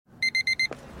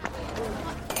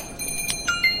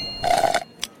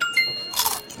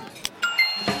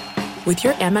With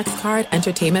your Amex card,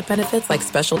 entertainment benefits like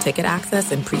special ticket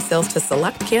access and pre-sales to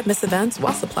select can't-miss events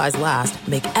while supplies last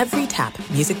make every tap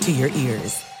music to your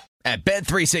ears. At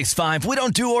Bet365, we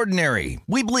don't do ordinary.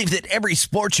 We believe that every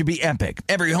sport should be epic.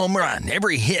 Every home run,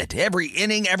 every hit, every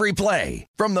inning, every play.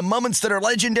 From the moments that are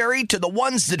legendary to the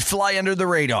ones that fly under the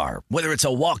radar. Whether it's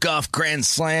a walk-off grand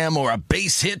slam or a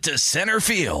base hit to center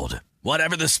field.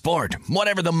 Whatever the sport,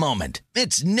 whatever the moment.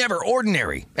 It's never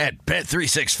ordinary at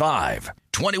Bet365.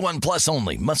 21 plus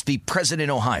only. Must be present in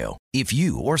Ohio. If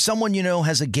you or someone you know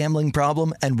has a gambling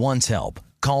problem and wants help,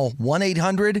 call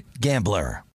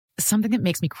 1-800-GAMBLER. Something that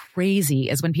makes me crazy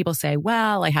is when people say,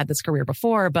 well, I had this career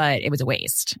before, but it was a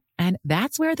waste. And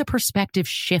that's where the perspective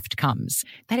shift comes,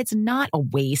 that it's not a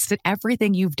waste, that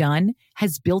everything you've done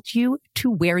has built you to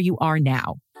where you are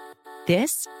now.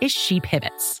 This is She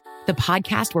Pivots, the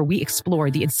podcast where we explore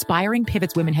the inspiring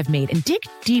pivots women have made and dig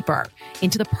deeper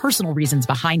into the personal reasons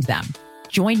behind them.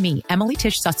 Join me, Emily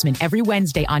Tish Sussman, every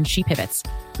Wednesday on She Pivots.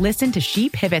 Listen to She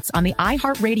Pivots on the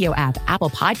iHeartRadio app,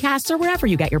 Apple Podcasts, or wherever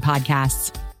you get your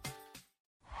podcasts.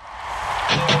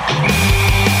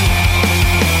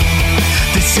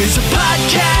 This is a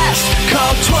podcast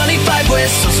called 25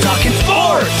 Whistles Talking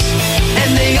Sports.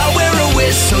 And they all wear a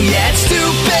whistle, yeah, it's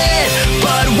stupid.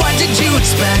 But what did you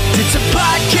expect? It's a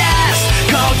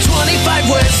podcast called 25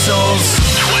 Whistles.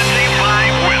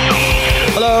 25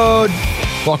 Whistles. Hello.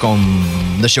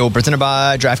 Welcome. The show presented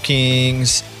by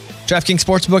DraftKings. DraftKings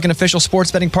Sportsbook, an official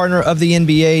sports betting partner of the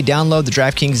NBA. Download the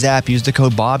DraftKings app. Use the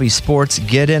code BobbySports.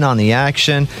 Get in on the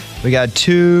action. We got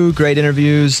two great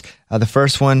interviews. The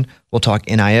first one, we'll talk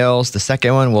NILs. The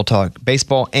second one, we'll talk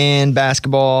baseball and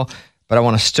basketball. But I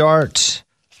want to start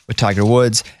with Tiger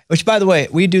Woods, which, by the way,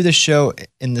 we do this show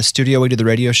in the studio. We do the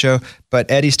radio show. But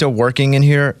Eddie's still working in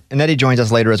here. And Eddie joins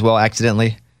us later as well,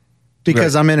 accidentally.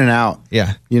 Because I'm in and out.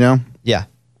 Yeah. You know? Yeah.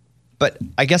 But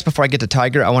I guess before I get to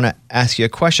Tiger, I want to ask you a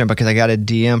question because I got a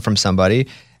DM from somebody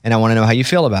and I want to know how you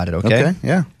feel about it, okay? Okay,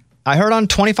 yeah. I heard on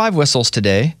 25 Whistles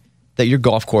today that your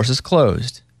golf course is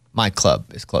closed. My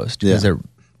club is closed because they're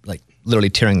like literally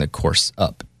tearing the course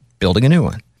up, building a new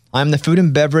one. I'm the food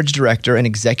and beverage director and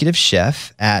executive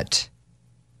chef at,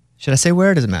 should I say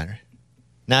where? Does it matter?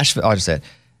 Nashville, I'll just say it.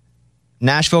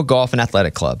 Nashville Golf and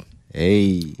Athletic Club.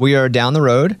 Hey. We are down the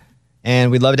road and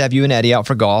we'd love to have you and Eddie out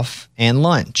for golf and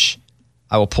lunch.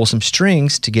 I will pull some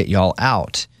strings to get y'all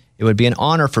out. It would be an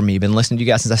honor for me. Been listening to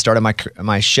you guys since I started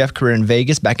my chef career in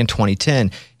Vegas back in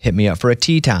 2010. Hit me up for a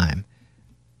tea time.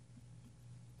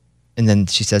 And then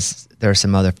she says there are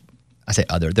some other, I say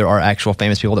other, there are actual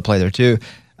famous people that play there too.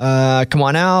 Come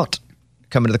on out.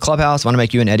 Come into the clubhouse. I want to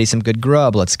make you and Eddie some good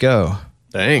grub. Let's go.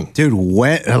 Dang. Dude,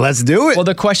 let's do it. Well,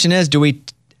 the question is,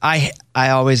 I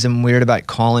always am weird about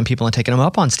calling people and taking them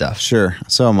up on stuff. Sure.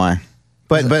 So am I.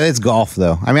 But it's golf,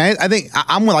 though. I mean, I think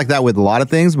I'm like that with a lot of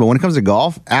things, but when it comes to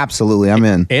golf, absolutely, I'm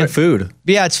in. And food.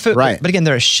 Yeah, it's food. Right. But again,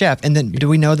 they're a chef. And then do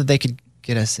we know that they could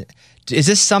get us? Is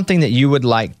this something that you would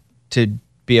like to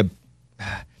be a...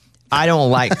 I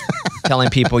don't like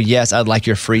telling people, yes, I'd like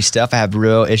your free stuff. I have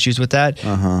real issues with that.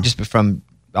 Just from,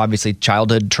 obviously,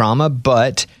 childhood trauma.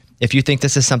 But if you think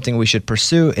this is something we should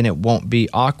pursue and it won't be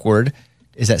awkward...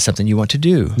 Is that something you want to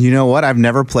do? You know what? I've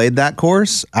never played that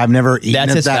course. I've never eaten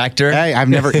That's at his that factor. Hey, I've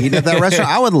never eaten at that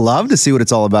restaurant. I would love to see what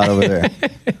it's all about over there.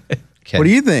 Okay. What do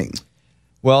you think?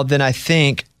 Well, then I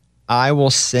think I will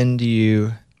send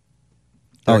you...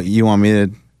 Oh, you want me to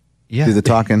do the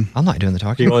talking? I'm not doing the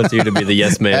talking. He wants you to be the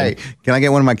yes man. Hey, can I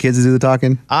get one of my kids to do the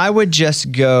talking? I would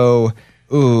just go,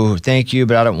 ooh, thank you,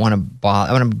 but I don't want to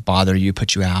I want to bother you,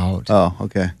 put you out. Oh,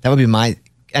 okay. That would be my...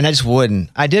 And I just wouldn't.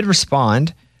 I did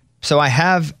respond. So I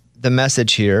have the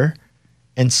message here,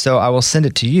 and so I will send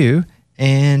it to you,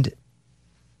 and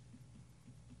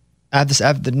I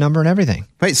have the number and everything.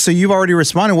 Wait, so you've already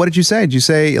responded. What did you say? Did you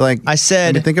say, like... I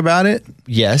said... Let me think about it?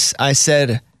 Yes. I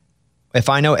said, if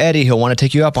I know Eddie, he'll want to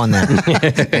take you up on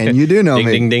that. And you do know ding,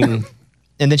 me. Ding, ding.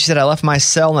 And then she said, I left my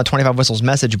cell on the 25 Whistles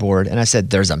message board, and I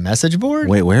said, there's a message board?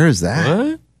 Wait, where is that?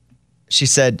 What? She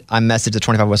said, I messaged the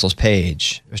 25 Whistles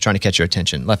page. I was trying to catch your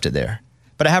attention. Left it there.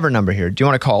 But I have her number here. Do you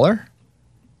want to call her?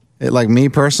 Like me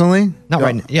personally? Not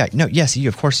right now. Yeah, no, yes, you,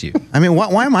 of course you. I mean,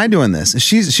 why am I doing this?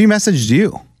 She messaged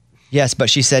you. Yes, but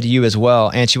she said you as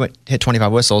well, and she hit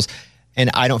 25 Whistles,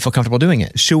 and I don't feel comfortable doing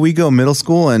it. Should we go middle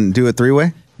school and do it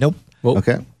three-way? Nope. Whoa.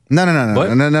 Okay. No.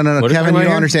 What? No. What Kevin, you don't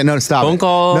here? understand. No, stop. Phone it.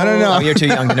 call. No. Oh, you're too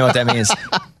young to know what that means.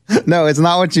 No, it's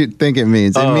not what you think it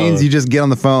means. It means you just get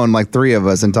on the phone, like three of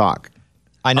us, and talk.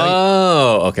 I know.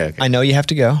 Oh, okay. I know you have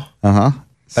to go.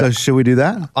 So should we do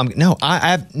that? No,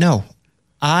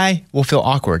 I will feel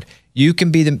awkward. You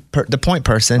can be the point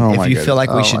person if you feel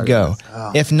like we should go.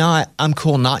 If not, I'm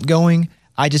cool not going.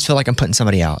 I just feel like I'm putting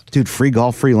somebody out. Dude, free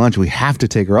golf, free lunch. We have to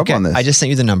take her up on this. I just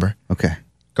sent you the number. Okay.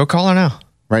 Go call her now.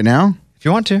 Right now? If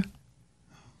you want to.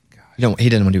 He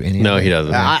doesn't want to do anything. No, he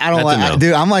doesn't. I don't like,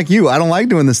 dude, I'm like you. I don't like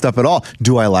doing this stuff at all.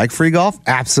 Do I like free golf?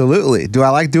 Absolutely. Do I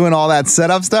like doing all that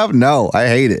setup stuff? No, I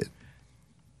hate it.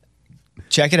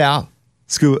 Check it out.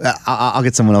 I'll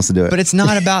get someone else to do it. But it's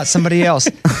not about somebody else.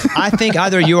 I think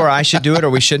either you or I should do it or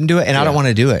we shouldn't do it, and I don't want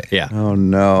to do it. Yeah. Oh,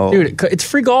 no. Dude, it's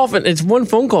free golf and it's one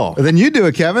phone call. Then you do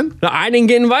it, Kevin. No, I didn't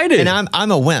get invited. And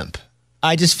I'm a wimp.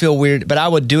 I just feel weird, but I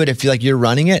would do it if you're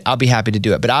running it. I'll be happy to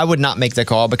do it, but I would not make the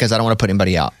call because I don't want to put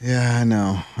anybody out. Yeah,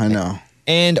 I know.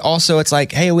 And also, it's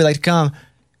like, hey, we like to come.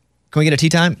 Can we get a tee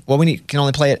time? Well, can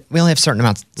only play it. We only have certain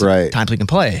amounts of times we can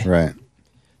play. Right.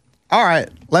 All right.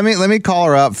 Let me call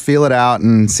her up, feel it out,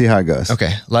 and see how it goes.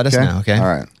 Okay. Let us know. Okay. All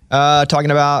right. Talking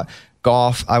about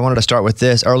golf, I wanted to start with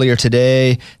this. Earlier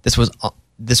today, this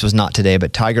was not today,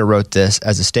 but Tiger wrote this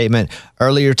as a statement.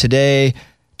 Earlier today,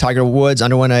 Tiger Woods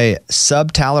underwent a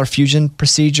subtalar fusion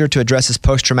procedure to address his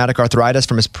post-traumatic arthritis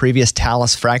from his previous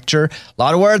talus fracture. A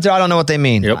lot of words there. I don't know what they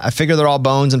mean. Yep. I figure they're all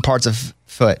bones and parts of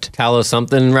foot. Talus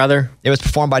something, rather? It was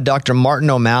performed by Dr.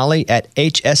 Martin O'Malley at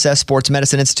HSS Sports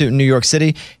Medicine Institute in New York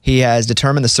City. He has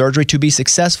determined the surgery to be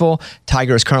successful.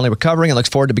 Tiger is currently recovering and looks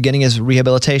forward to beginning his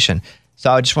rehabilitation. So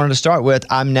I just wanted to start with,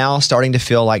 I'm now starting to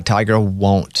feel like Tiger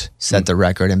won't set the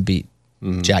record and beat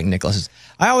Jack Nicklaus.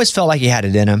 I always felt like he had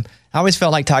it in him. I always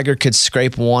felt like Tiger could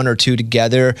scrape one or two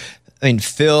together. I mean,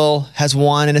 Phil has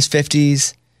won in his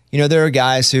 50s. You know, there are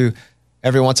guys who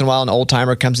every once in a while an old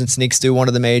timer comes and sneaks through one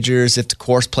of the majors. If the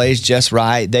course plays just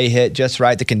right, they hit just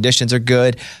right, the conditions are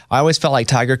good. I always felt like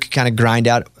Tiger could kind of grind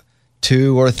out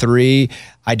 2 or 3.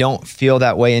 I don't feel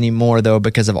that way anymore, though,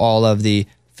 because of all of the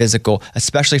physical,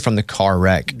 especially from the car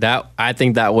wreck. I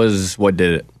think that was what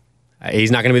did it.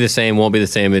 He's not going to be the same, won't be the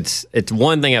same. It's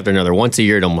one thing after another. Once a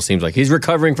year, it almost seems like he's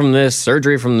recovering from this,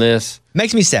 surgery from this.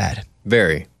 Makes me sad.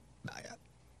 Very.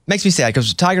 Makes me sad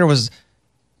because Tiger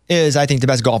is, I think, the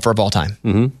best golfer of all time.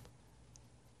 Mm-hmm.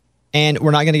 And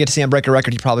we're not going to get to see him break a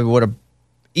record he probably would have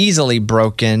easily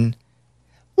broken.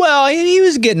 Well, he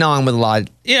was getting on with a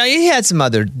lot. He had some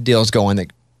other deals going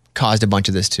that caused a bunch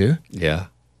of this too. Yeah.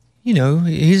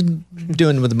 He's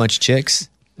doing with a bunch of chicks.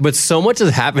 But so much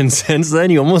has happened since then,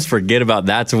 you almost forget about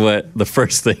that's what the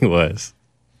first thing was.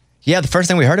 Yeah, the first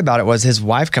thing we heard about it was his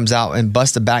wife comes out and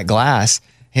busts the back glass,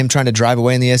 him trying to drive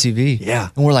away in the SUV. Yeah.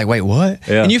 And we're like, wait, what?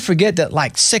 Yeah. And you forget that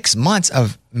like 6 months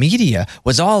of media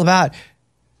was all about,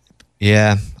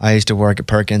 yeah, I used to work at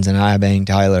Perkins and I banged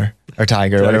Tiger,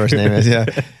 whatever his name is. Yeah.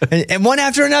 And one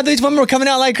after another, these women were coming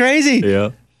out like crazy. Yeah.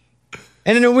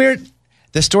 And in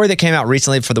the story that came out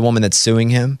recently for the woman that's suing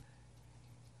him,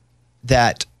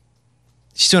 that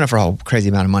she's suing him for a whole crazy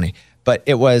amount of money, but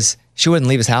it was, she wouldn't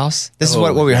leave his house. This is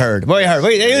what we heard. That's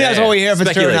what we hear if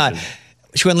it's true or not.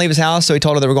 She wouldn't leave his house, so he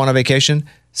told her they were going on vacation.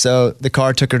 So the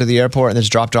car took her to the airport and then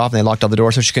just dropped her off and they locked all the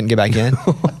doors so she couldn't get back in.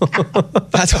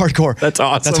 That's hardcore. That's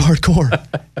awesome. That's hardcore.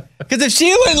 Because if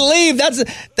she wouldn't leave,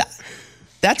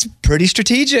 that's pretty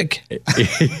strategic.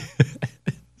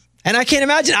 And I can't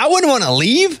imagine, I wouldn't want to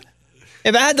leave.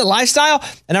 If I had the lifestyle,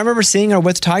 and I remember seeing her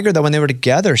with Tiger, though, when they were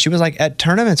together, she was like at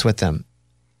tournaments with them.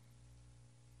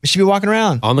 She'd be walking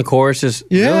around. On the course, just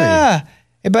yeah.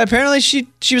 Really? But apparently she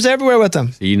was everywhere with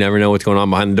them. So you never know what's going on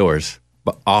behind the doors.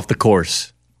 But off the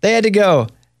course. They had to go,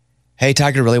 hey,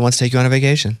 Tiger really wants to take you on a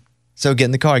vacation. So get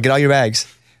in the car, get all your bags.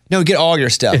 No, get all your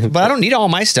stuff. But I don't need all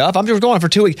my stuff. I'm just going for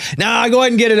 2 weeks. Nah, go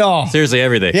ahead and get it all. Seriously,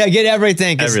 everything. Yeah, get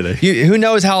everything. Everything. Who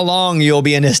knows how long you'll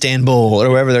be in Istanbul or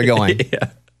wherever they're going.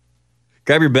 Yeah.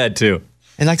 Grab your bed, too.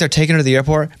 And like they're taking her to the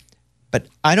airport. But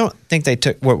I don't think they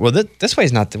took, well, this way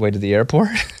is not the way to the airport.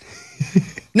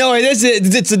 No,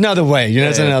 it's another way.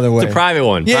 It's another way. It's a private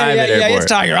one. Yeah, private yeah, airport.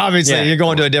 it's Tiger. Obviously, you're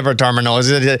going to a different terminal.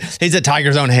 He's at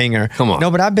Tiger's own hangar. Come on. No,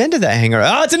 but I've been to that hangar.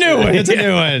 Oh, it's a new one. It's a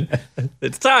new one.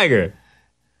 It's Tiger.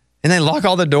 And they lock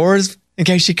all the doors in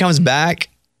case she comes back.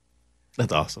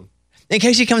 That's awesome. In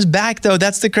case she comes back, though,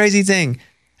 that's the crazy thing.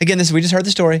 Again, we just heard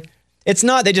the story. It's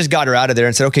not they just got her out of there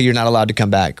and said, okay, you're not allowed to come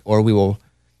back, or we will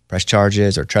press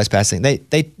charges or trespassing.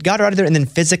 They got her out of there and then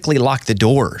physically locked the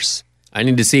doors. I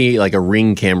need to see like a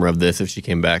ring camera of this if she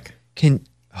came back.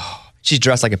 She's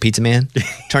dressed like a pizza man,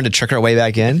 trying to trick her way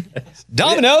back in.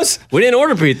 Domino's. We didn't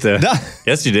order pizza.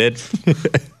 Yes, you did.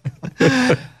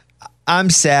 I'm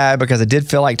sad because I did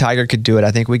feel like Tiger could do it.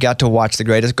 I think we got to watch the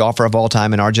greatest golfer of all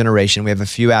time in our generation. We have a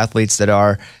few athletes that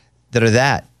are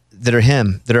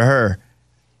him, that are her.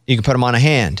 You can put them on a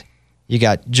hand. You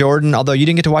got Jordan, although you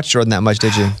didn't get to watch Jordan that much,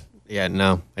 did you? Yeah,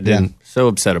 no, I didn't. Yeah. So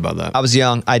upset about that. I was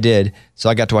young. I did. So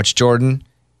I got to watch Jordan,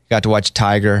 got to watch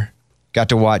Tiger, got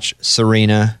to watch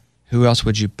Serena, Who else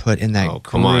would you put in that Oh,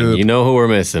 come group? on. You know who we're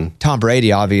missing. Tom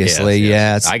Brady, obviously.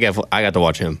 Yes. Yeah. I got to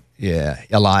watch him. Yeah,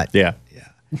 a lot. Yeah.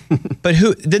 But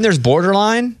then there's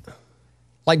borderline.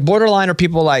 Like borderline are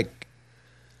people like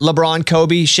LeBron,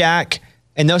 Kobe, Shaq,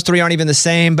 and those three aren't even the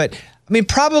same. But I mean,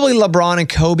 probably LeBron and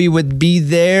Kobe would be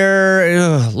there.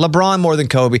 Ugh, LeBron more than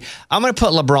Kobe. I'm going to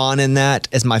put LeBron in that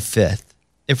as my fifth.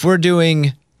 If we're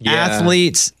doing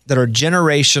athletes that are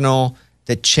generational,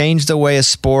 that change the way a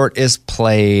sport is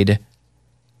played,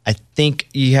 I think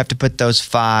you have to put those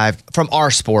five from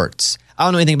our sports. I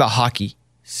don't know anything about hockey.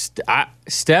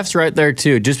 Steph's right there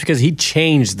too, just because he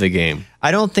changed the game.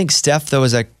 I don't think Steph, though,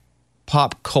 is a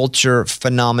pop culture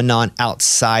phenomenon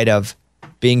outside of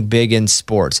being big in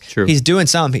sports. True. He's doing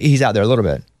some. He's out there a little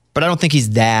bit. But I don't think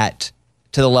he's that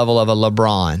to the level of a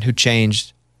LeBron who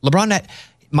changed. LeBron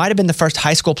might have been the first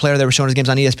high school player that were showing his games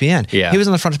on ESPN. Yeah. He was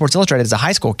on the front of Sports Illustrated as a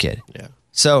high school kid. Yeah.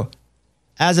 So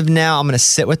as of now, I'm going to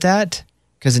sit with that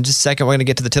because in just a second, we're going to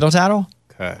get to the tittle tattle.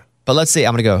 Okay. But let's see.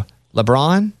 I'm going to go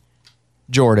LeBron,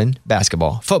 Jordan,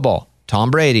 basketball, football,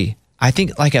 Tom Brady. I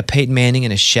think like a Peyton Manning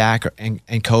and a Shaq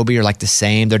and Kobe are like the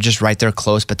same. They're just right there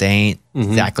close, but they ain't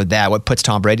exactly that. What puts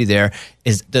Tom Brady there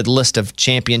is the list of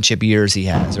championship years he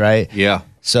has, right? Yeah.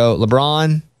 So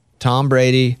LeBron, Tom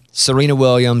Brady, Serena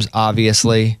Williams,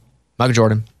 obviously, Michael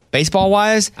Jordan.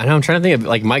 Baseball-wise, I know. I'm trying to think of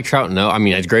like Mike Trout. No, I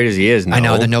mean as great as he is. No. I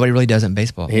know that nobody really does it in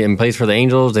baseball. He plays for the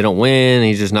Angels. They don't win.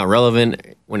 He's just not relevant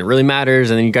when it really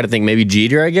matters. And then you got to think maybe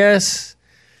Jeter, I guess.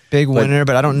 Big winner,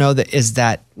 but I don't know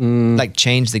that like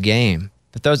changed the game.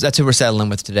 But that's who we're settling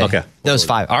with today. Okay. Those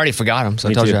five. I already forgot them, so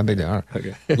I told too. you how big they are.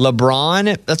 Okay.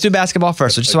 LeBron, let's do basketball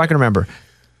first, so just so I can remember.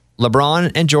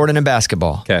 LeBron and Jordan in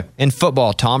basketball. Okay. In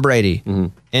football, Tom Brady.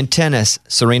 In tennis,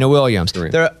 Serena Williams.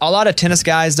 There are a lot of tennis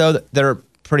guys, though, that are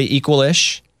pretty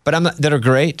equal-ish, but that are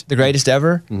great, the greatest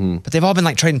ever. But they've all been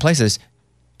like trading places.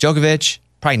 Djokovic,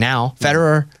 probably now.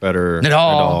 Federer.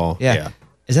 Nadal. Yeah.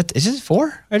 Is this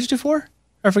four? I just do four?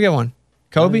 Or I forget one.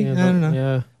 Kobe? I don't know.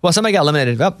 Yeah. Well, somebody got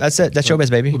eliminated. Well, that's it. That's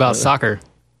showbiz, baby. What about soccer?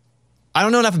 I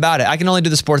don't know enough about it. I can only do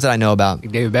the sports that I know about.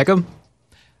 David Beckham?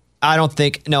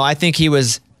 I think he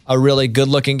was a really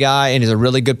good-looking guy and he's a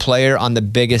really good player on the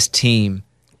biggest team.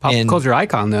 Pop culture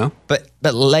icon, though. But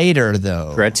later,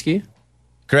 though. Gretzky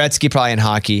probably in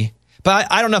hockey.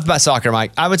 But I don't know enough about soccer,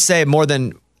 Mike. I would say more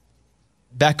than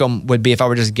Beckham would be if I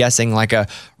were just guessing like a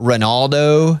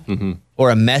Ronaldo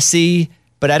or a Messi.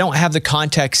 But I don't have the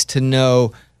context to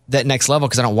know that next level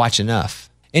because I don't watch enough.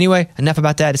 Anyway, enough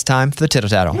about that. It's time for the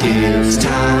tittle tattle. It's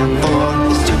time for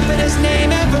the stupidest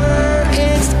name ever.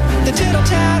 It's the tittle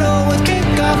tattle with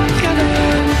Kickoff Kevin.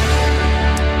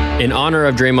 In honor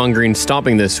of Draymond Green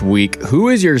stomping this week, who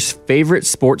is your favorite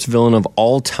sports villain of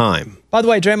all time? By the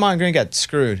way, Draymond Green got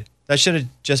screwed. That should have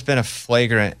just been a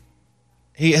flagrant.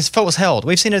 His foot was held.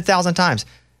 We've seen it 1,000 times.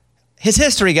 His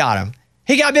history got him.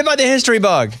 He got bit by the history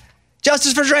bug.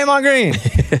 Justice for Draymond Green.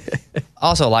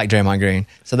 Also like Draymond Green.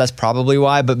 So that's probably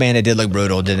why. But man, it did look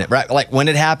brutal, didn't it? Right? Like when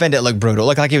it happened, it looked brutal. It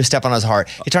looked like he was stepping on his heart.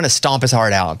 He's trying to stomp his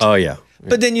heart out. Oh, yeah.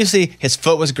 But then you see his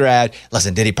foot was grabbed.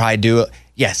 Listen, did he probably do it?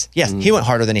 Yes. He went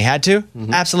harder than he had to.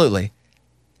 Absolutely.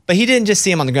 But he didn't just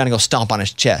see him on the ground and go stomp on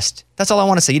his chest. That's all I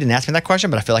want to say. You didn't ask me that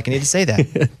question, but I feel like I need to say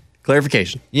that.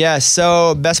 Clarification. Yeah,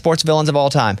 so best sports villains of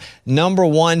all time. Number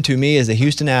one to me is the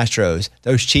Houston Astros.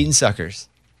 Those cheating suckers.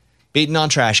 Beating on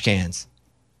trash cans.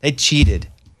 They cheated.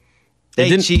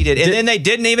 They cheated. And then they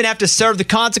didn't even have to serve the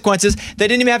consequences. They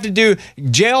didn't even have to do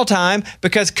jail time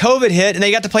because COVID hit and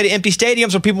they got to play to empty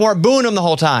stadiums where people weren't booing them the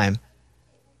whole time.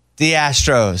 The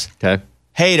Astros. Okay.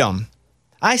 Hate them.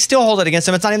 I still hold it against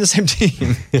them. It's not even the same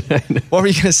team. What were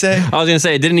you going to say? I was going to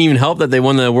say, it didn't even help that they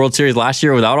won the World Series last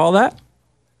year without all that.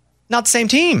 Not the same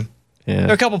team. Yeah. There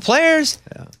are a couple players.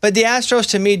 Yeah. But the Astros,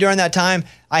 to me, during that time,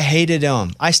 I hated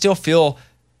them. I still feel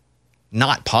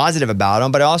not positive about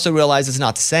them, but I also realize it's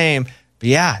not the same. But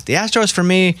yeah, the Astros, for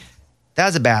me,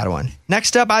 that's a bad one.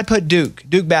 Next up, I'd put Duke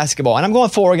basketball. And I'm going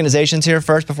full organizations here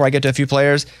first before I get to a few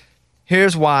players.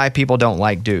 Here's why people don't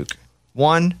like Duke.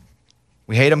 One,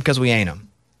 we hate them because we ain't them.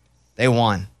 They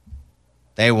won.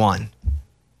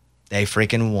 They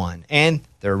freaking won. And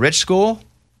they're a rich school,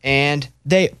 and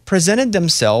they presented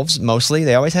themselves mostly.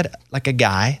 They always had like a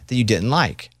guy that you didn't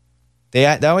like. They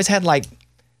always had like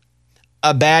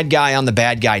a bad guy on the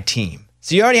bad guy team.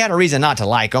 So you already had a reason not to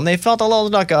like them. They felt a little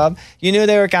stuck up. You knew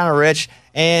they were kind of rich,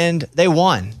 and they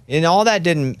won. And all that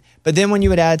didn't. But then when you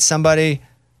would add somebody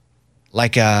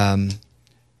like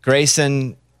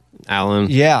Grayson Allen.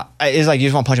 Yeah, it's like you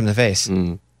just want to punch him in the face.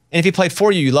 And if he played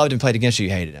for you, you loved him. Played against you,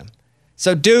 you hated him.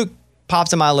 So Duke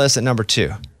pops on my list at number 2.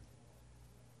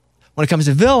 When it comes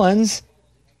to villains,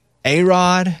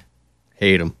 A-Rod.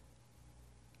 Hate him.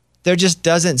 there just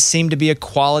doesn't seem to be a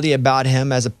quality about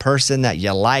him as a person that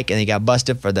you like, and he got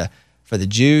busted for the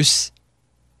juice.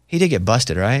 He did get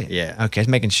busted, right? Yeah. Okay, just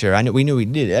making sure. We knew he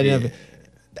did. I didn't know.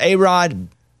 A-Rod,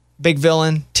 big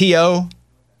villain. T.O.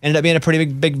 ended up being a pretty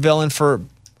big villain for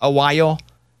a while.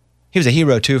 He was a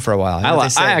hero too for a while.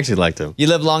 I actually liked him. You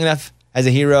live long enough as a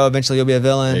hero, eventually you'll be a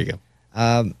villain. There you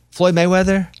go. Floyd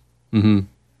Mayweather. Mm-hmm.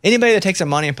 Anybody that takes some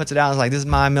money and puts it out and is like, this is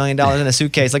my $1 million in a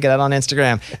suitcase. Look at that on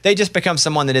Instagram. They just become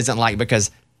someone that isn't liked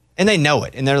and they know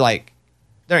it. And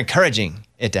they're encouraging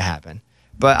it to happen.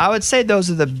 But I would say those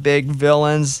are the big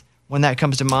villains when that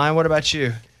comes to mind. What about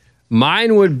you?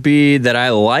 Mine would be that I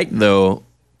like, though,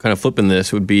 kind of flipping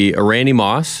this, would be a Randy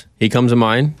Moss. He comes to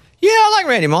mind. Yeah, I like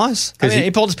Randy Moss.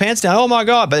 He pulled his pants down. Oh, my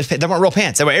God. But they weren't real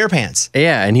pants. They were air pants.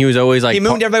 Yeah, and he was always like... He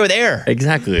mooned everybody with air.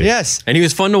 Exactly. Yes. And he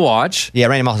was fun to watch. Yeah,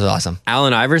 Randy Moss was awesome.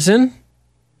 Allen Iverson.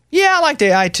 Yeah, I liked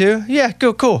AI too. Yeah,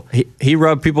 cool. He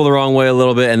rubbed people the wrong way a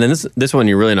little bit. And then this one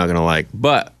you're really not going to like.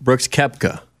 But Brooks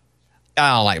Koepka.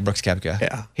 I don't like Brooks Koepka.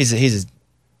 Yeah. He's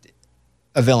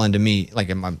a villain to me, like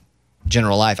in my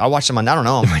general life. I watched him on, I don't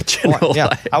know. My general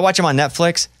life. I watch him on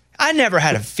Netflix. I never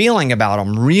had a feeling about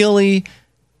him, really,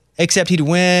 except he'd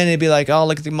win. And it'd be like, oh,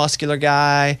 look at the muscular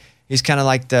guy. He's kind of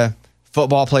like the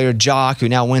football player jock who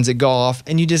now wins at golf.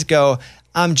 And you just go,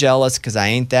 I'm jealous because I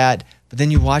ain't that. But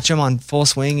then you watch him on full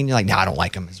swing and you're like, no, I don't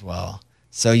like him as well.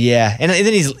 So, yeah. And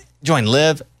then he's joined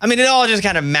Liv. I mean, it all just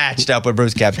kind of matched up with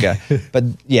Bruce Koepka. But,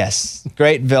 yes,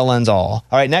 great villains all.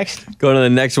 All right, next. Go to the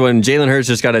next one. Jalen Hurts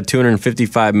just got a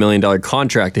 $255 million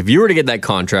contract. If you were to get that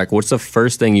contract, what's the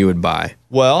first thing you would buy?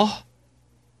 Well,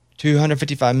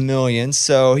 $255 million.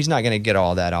 So he's not going to get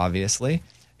all that, obviously.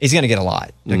 He's going to get a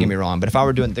lot. Don't get me wrong. But if I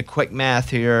were doing the quick math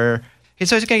here,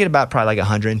 so he's going to get about probably like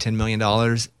 $110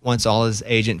 million once all his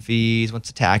agent fees, once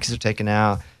the taxes are taken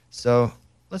out. So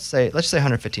let's say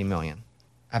 $115 million.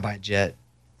 I buy a jet.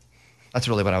 That's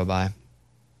really what I would buy.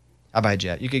 I buy a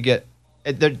jet. You could get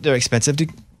they're expensive to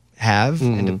have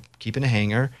and to keep in a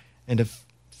hangar and to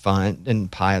fund and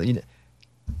pilot.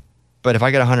 But if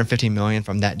I get $115 million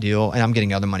from that deal, and I'm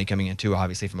getting other money coming in too,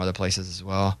 obviously from other places as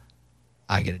well,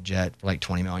 I get a jet for like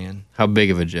 $20 million. How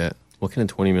big of a jet? What kind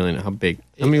of $20 million? How big?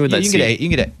 How many would that seat? You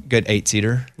can get a good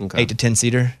 8-seater, 8 to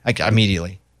 10-seater. Like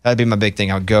immediately. That'd be my big thing.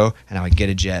 I would go and I would get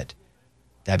a jet.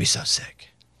 That'd be so sick.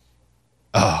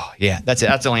 Oh, yeah. That's it.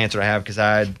 That's the only answer I have because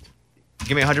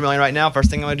give me $100 million right now.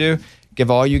 First thing I'm going to do, give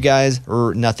all you guys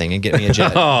nothing and get me a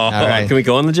jet. All right. Can we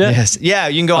go on the jet? Yes. Yeah,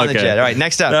 you can go on the jet. All right,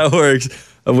 next up. That works.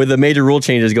 With the major rule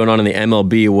changes going on in the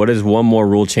MLB, what is one more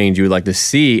rule change you would like to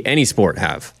see any sport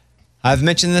have? I've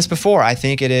mentioned this before. I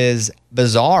think it is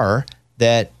bizarre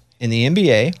that in the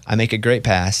NBA, I make a great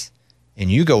pass and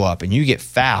you go up and you get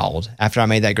fouled after I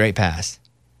made that great pass.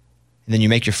 And then you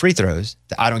make your free throws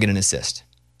that I don't get an assist.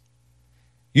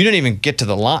 You didn't even get to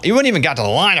the line. You wouldn't even got to the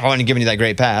line if I wouldn't have given you that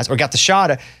great pass or got the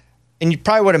shot. And you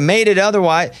probably would have made it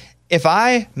otherwise. If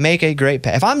I make a great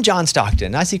pass, if I'm John Stockton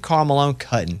and I see Karl Malone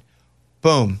cutting,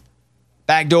 boom,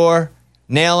 backdoor,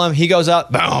 nail him. He goes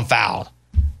up, boom, fouled.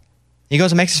 He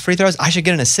goes and makes his free throws. I should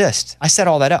get an assist. I set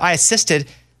all that up. I assisted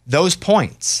those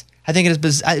points. I think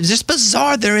it's just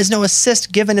bizarre there is no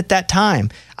assist given at that time.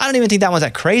 I don't even think that one's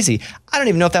that crazy. I don't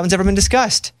even know if that one's ever been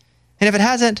discussed. And if it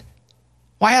hasn't,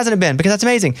 why hasn't it been? Because that's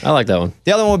amazing. I like that one.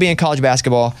 The other one would be in college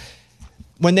basketball.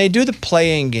 When they do the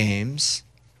play-in games,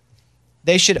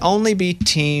 they should only be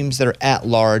teams that are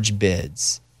at-large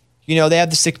bids. You know, they have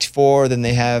the 64, then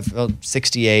they have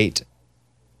 68,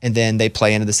 and then they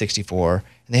play into the 64.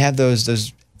 And they have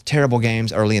those terrible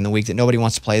games early in the week that nobody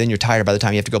wants to play. Then you're tired by the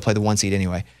time you have to go play the 1 seed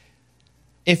anyway.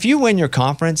 If you win your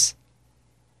conference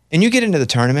and you get into the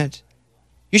tournament,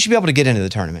 you should be able to get into the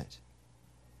tournament.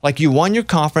 Like you won your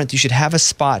conference, you should have a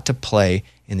spot to play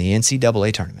in the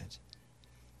NCAA tournament.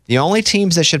 The only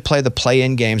teams that should play the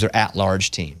play-in games are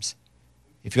at-large teams.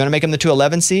 If you want to make them the 2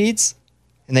 11 seeds,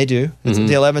 and they do, the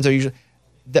 11s are usually,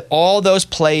 all those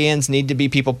play-ins need to be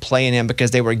people playing in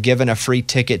because they were given a free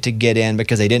ticket to get in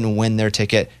because they didn't win their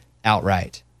ticket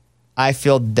outright. I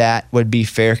feel that would be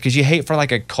fair because you hate for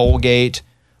like a Colgate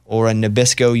or a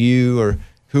Nabisco U or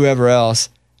whoever else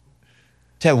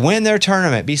to win their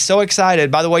tournament, be so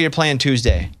excited. By the way, you're playing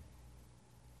Tuesday.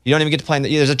 You don't even get to play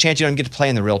there's a chance you don't get to play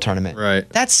in the real tournament. Right.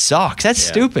 That sucks. That's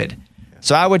stupid.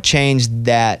 So I would change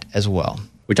that as well.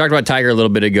 We talked about Tiger a little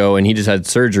bit ago, and he just had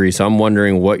surgery. So I'm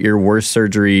wondering what your worst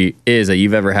surgery is that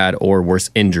you've ever had or worst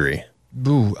injury.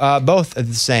 Both are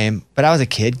the same, but I was a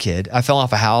kid. I fell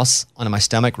off a house onto my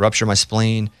stomach, ruptured my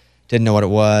spleen, didn't know what it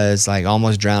was, like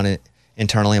almost drowned it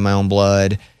internally in my own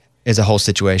blood. Is a whole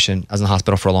situation. I was in the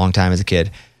hospital for a long time as a kid.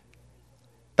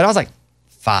 But I was like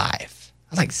 5. I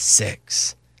was like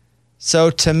 6.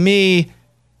 So to me,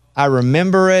 I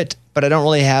remember it, but I don't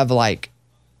really have like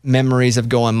memories of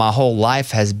going, my whole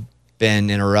life has been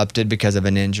interrupted because of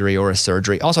an injury or a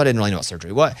surgery. Also, I didn't really know what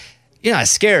surgery was. You're not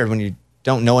scared when you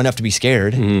don't know enough to be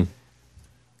scared. Mm-hmm.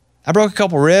 I broke a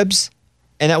couple ribs,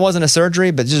 and that wasn't a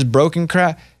surgery, but just broken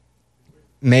crap.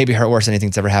 Maybe hurt worse than anything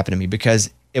that's ever happened to me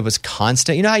because it was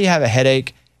constant. You know how you have a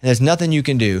headache, and there's nothing you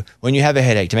can do when you have a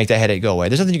headache to make that headache go away.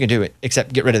 There's nothing you can do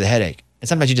except get rid of the headache. And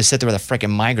sometimes you just sit there with a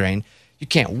freaking migraine. You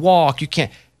can't walk. You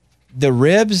can't. The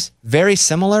ribs, very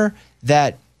similar,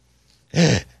 that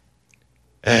you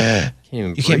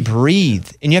can't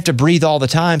breathe. And you have to breathe all the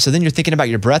time. So then you're thinking about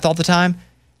your breath all the time.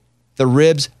 The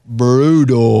ribs,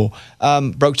 brutal.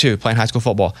 Broke 2 playing high school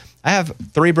football. I have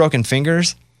 3 broken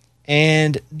fingers,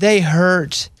 and they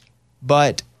hurt,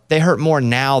 but they hurt more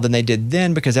now than they did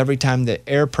then because every time the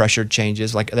air pressure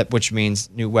changes, like that, which means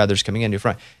new weather's coming in, new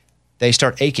front, they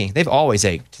start aching. They've always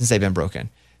ached since they've been broken.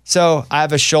 So I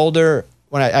have a shoulder.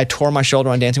 When I tore my shoulder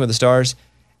on Dancing with the Stars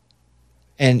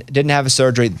and didn't have a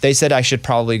surgery, they said I should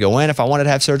probably go in if I wanted to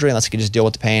have surgery unless I could just deal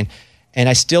with the pain. And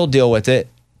I still deal with it.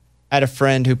 I had a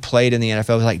friend who played in the NFL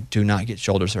who was like, do not get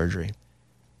shoulder surgery.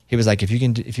 He was like, if you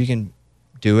can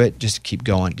do it, just keep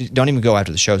going. Don't even go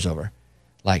after the show's over.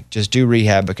 Like, just do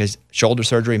rehab because shoulder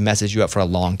surgery messes you up for a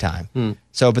long time.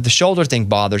 So, but the shoulder thing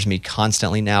bothers me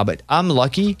constantly now. But I'm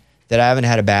lucky that I haven't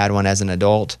had a bad one as an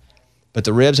adult. But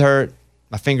the ribs hurt.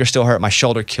 My fingers still hurt. My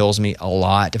shoulder kills me a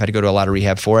lot if I had to go to a lot of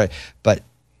rehab for it. But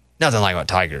nothing like what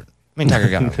Tiger. I mean, Tiger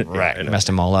got wrecked, messed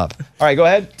them all up. All right, go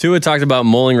ahead. Tua talked about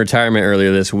mulling retirement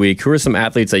earlier this week. Who are some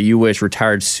athletes that you wish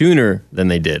retired sooner than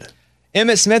they did?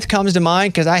 Emmitt Smith comes to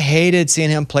mind because I hated seeing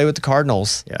him play with the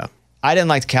Cardinals. Yeah. I didn't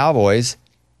like the Cowboys,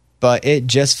 but it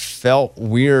just felt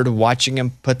weird watching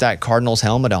him put that Cardinals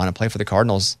helmet on and play for the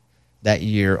Cardinals that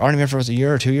year. I don't remember if it was a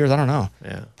year or 2 years. I don't know.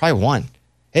 Yeah. Probably 1.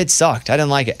 It sucked. I didn't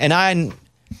like it. And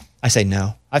I say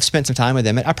no. I've spent some time with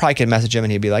him. I probably could message him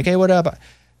and he'd be like, hey, what up?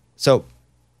 So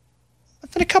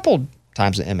I've been a couple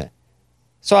times with Emmitt.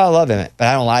 So I love Emmitt, but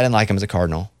I didn't like him as a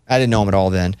Cardinal. I didn't know him at all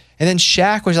then. And then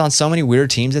Shaq was on so many weird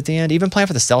teams at the end, even playing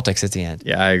for the Celtics at the end.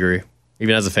 Yeah, I agree.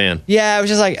 Even as a fan. Yeah, it was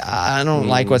just like, I don't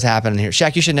like what's happening here.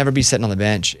 Shaq, you should never be sitting on the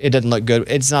bench. It doesn't look good.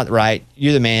 It's not right.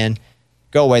 You're the man.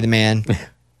 Go away, the man.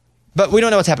 But we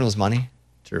don't know what's happening with his money.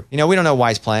 True. You know, we don't know why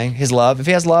he's playing. His love. If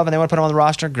he has love and they want to put him on the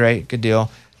roster, great. Good deal.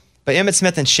 But Emmitt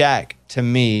Smith and Shaq, to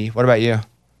me, what about you?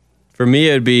 For me,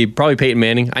 it would be probably Peyton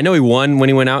Manning. I know he won when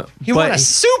he went out. He won a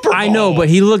Super Bowl. I know, but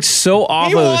he looked so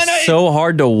awful. It was so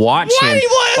hard to watch him. He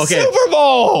won a Super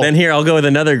Bowl. Then here, I'll go with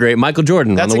another great, Michael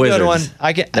Jordan on the Wizards. That's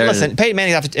a good one. Listen, Peyton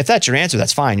Manning, if that's your answer,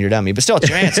 that's fine. You're a dummy. But still, it's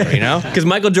your answer, you know? Because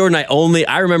Michael Jordan,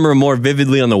 I remember him more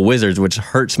vividly on the Wizards, which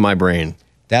hurts my brain.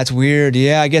 That's weird.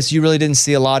 Yeah, I guess you really didn't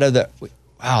see a lot of the...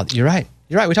 Wow, you're right.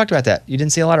 You're right. We talked about that. You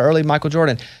didn't see a lot of early Michael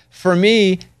Jordan. For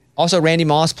me, also Randy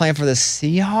Moss playing for the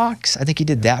Seahawks. I think he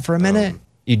did that for a minute.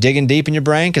 You digging deep in your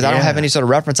brain? Because I don't have any sort of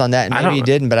reference on that. And maybe he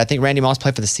didn't, but I think Randy Moss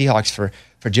played for the Seahawks for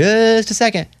just a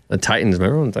second. The Titans.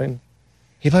 Remember the Titans?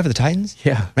 He played for the Titans?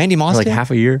 Yeah. Randy Moss for did?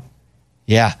 half a year?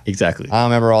 Yeah. Exactly. I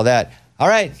remember all that. All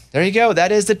right. There you go.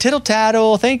 That is the Tittle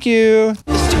Tattle. Thank you.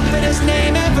 The stupidest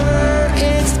name ever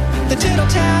is the Tittle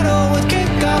Tattle with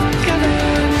Kickoff Kevin.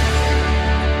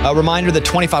 A reminder that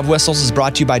 25 Whistles is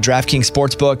brought to you by DraftKings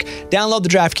Sportsbook. Download the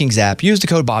DraftKings app. Use the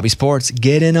code BobbySports.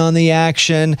 Get in on the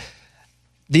action.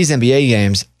 These NBA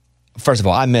games, first of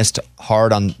all, I missed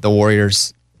hard on the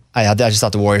Warriors. I just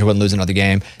thought the Warriors wouldn't lose another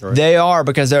game. Right. They are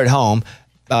because they're at home.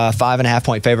 5.5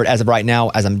 point favorite as of right now.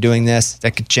 As I'm doing this,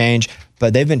 that could change.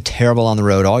 But they've been terrible on the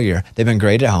road all year. They've been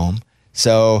great at home.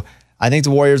 So I think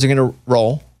the Warriors are going to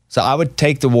roll. So I would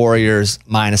take the Warriors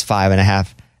minus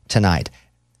 5.5 tonight.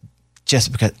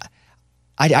 Just because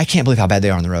I can't believe how bad they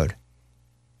are on the road.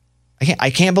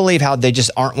 I can't believe how they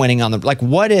just aren't winning on the... Like,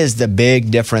 what is the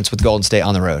big difference with Golden State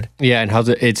on the road? Yeah, and how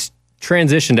it's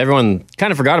transitioned. Everyone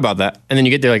kind of forgot about that. And then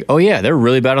you get there like, oh yeah, they're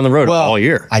really bad on the road all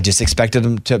year. I just expected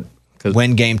them to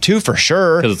win game 2 for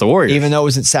sure. Because it's the Warriors. Even though it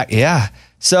was at Yeah.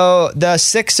 So the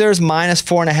Sixers minus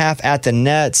 4.5 at the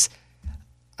Nets.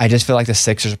 I just feel like the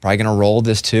Sixers are probably going to roll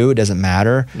this too. It doesn't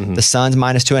matter. Mm-hmm. The Suns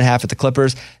minus 2.5 at the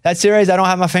Clippers. That series I don't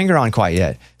have my finger on quite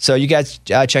yet. So you guys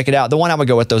check it out. The one I would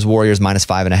go with, those Warriors minus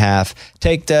 5.5.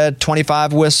 Take the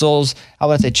 25 Whistles. I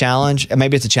would say challenge.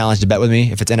 Maybe it's a challenge to bet with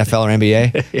me if it's NFL or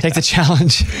NBA. Yeah. Take the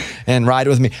challenge and ride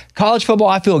with me. College football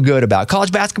I feel good about.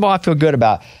 College basketball I feel good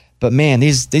about. But man,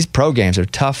 these pro games are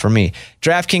tough for me.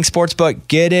 DraftKings Sportsbook,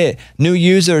 get it. New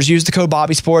users, use the code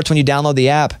BobbySports when you download the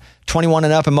app. 21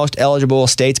 and up in most eligible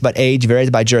states, but age varies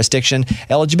by jurisdiction.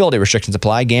 Eligibility restrictions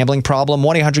apply. Gambling problem,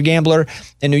 1-800-GAMBLER.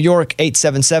 In New York,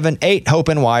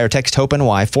 877-8-HOPE-NY or text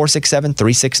HOPE-NY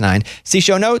 467-369. See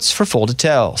show notes for full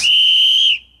details.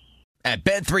 At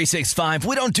Bet365,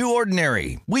 we don't do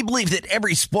ordinary. We believe that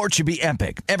every sport should be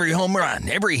epic. Every home run,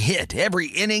 every hit, every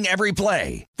inning, every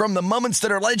play. From the moments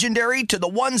that are legendary to the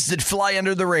ones that fly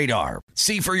under the radar.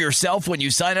 See for yourself when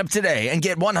you sign up today and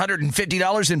get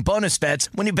 $150 in bonus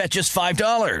bets when you bet just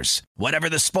 $5. Whatever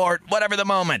the sport, whatever the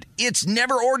moment, it's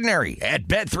never ordinary at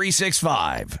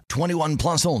Bet365. 21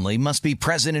 plus only. Must be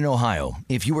present in Ohio.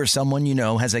 If you or someone you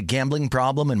know has a gambling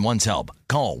problem and wants help,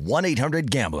 call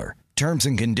 1-800-GAMBLER. Terms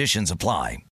and conditions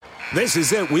apply. This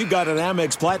is it. We've got an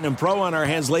Amex Platinum Pro on our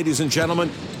hands, ladies and gentlemen.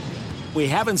 We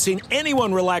haven't seen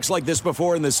anyone relax like this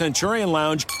before in the Centurion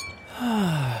Lounge.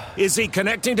 Is he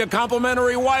connecting to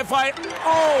complimentary Wi-Fi?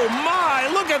 Oh, my.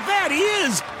 Look at that. He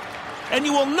is. And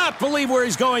you will not believe where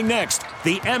he's going next.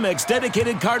 The Amex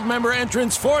dedicated card member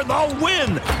entrance for the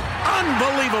win.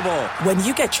 Unbelievable. When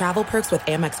you get travel perks with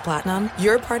Amex Platinum,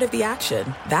 you're part of the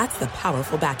action. That's the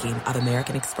powerful backing of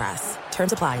American Express.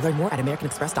 Terms apply. Learn more at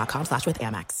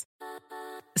americanexpress.com/withAmex.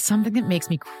 Something that makes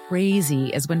me crazy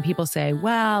is when people say,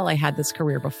 well, I had this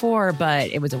career before, but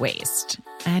it was a waste.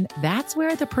 And that's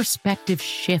where the perspective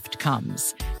shift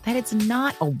comes. That it's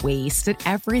not a waste, that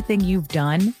everything you've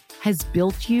done has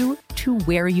built you to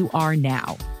where you are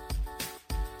now.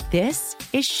 This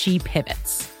is She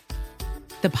Pivots,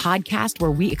 the podcast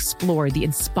where we explore the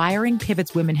inspiring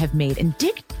pivots women have made and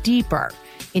dig deeper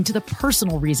into the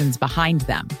personal reasons behind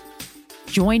them.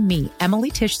 Join me,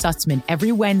 Emily Tish Sussman,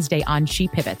 every Wednesday on She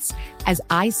Pivots as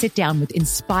I sit down with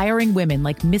inspiring women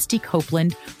like Misty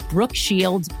Copeland, Brooke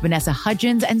Shields, Vanessa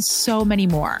Hudgens, and so many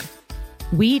more.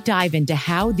 We dive into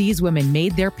how these women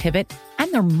made their pivot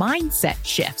and their mindset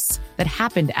shifts that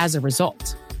happened as a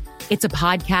result. It's a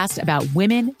podcast about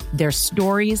women, their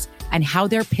stories, and how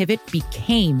their pivot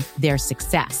became their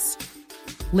success.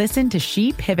 Listen to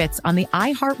She Pivots on the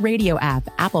iHeartRadio app,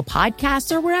 Apple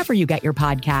Podcasts, or wherever you get your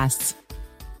podcasts.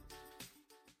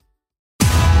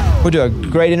 We'll do a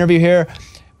great interview here.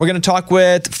 We're going to talk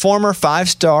with former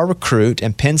 5-star recruit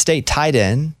and Penn State tight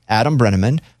end, Adam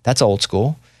Breneman. That's old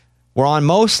school. We're on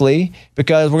mostly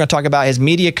because we're going to talk about his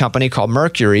media company called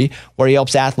Mercury, where he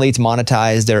helps athletes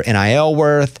monetize their NIL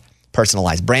worth,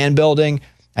 personalized brand building.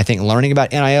 I think learning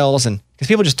about NILs, and because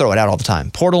people just throw it out all the time.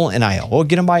 Portal NIL. We'll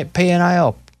get them by pay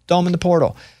NIL. Throw them in the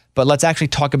portal. But let's actually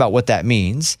talk about what that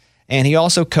means. And he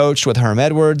also coached with Herm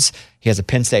Edwards. He has a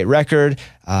Penn State record.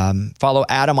 Follow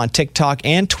Adam on TikTok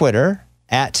and Twitter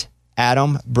at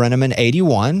Adam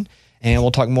Breneman81. And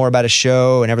we'll talk more about his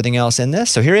show and everything else in this.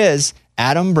 So here is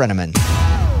Adam Breneman.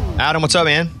 Adam, what's up,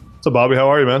 man? What's up, Bobby? How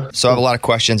are you, man? So I have a lot of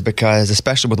questions because,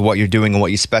 especially with what you're doing and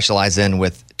what you specialize in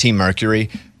with Team Mercury,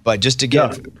 but just to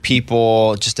give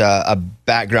people just a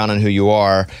background on who you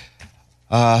are,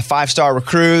 5-star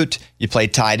recruit, you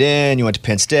played tight end, you went to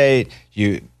Penn State,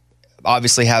 you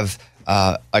obviously have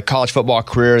a college football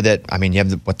career that, I mean, you have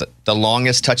the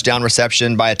longest touchdown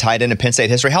reception by a tight end in Penn State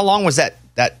history. How long was that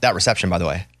reception, by the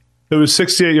way? It was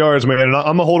 68 yards, man, and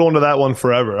I'm gonna hold on to that one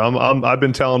forever. I've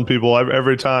been telling people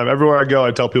everywhere I go,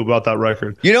 I tell people about that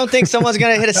record. You don't think someone's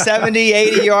gonna hit a 70,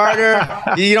 80 yarder?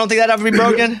 You don't think that'll ever be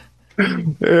broken?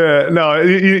 Yeah, no,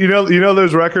 you know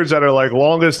those records that are like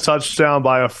longest touchdown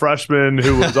by a freshman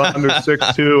who was under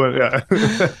 6'2", and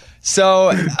yeah.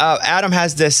 So Adam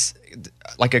has this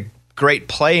like a great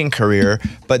playing career,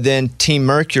 but then Team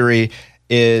Mercury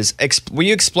is. Will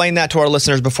you explain that to our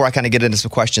listeners before I kind of get into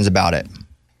some questions about it?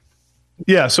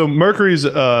 Yeah, so Mercury's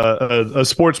a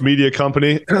sports media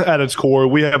company at its core.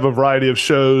 We have a variety of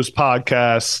shows,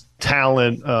 podcasts,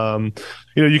 talent.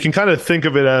 You can kind of think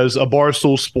of it as a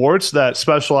Barstool Sports that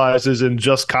specializes in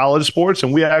just college sports,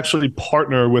 and we actually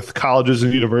partner with colleges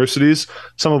and universities,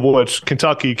 some of which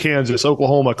Kentucky, Kansas,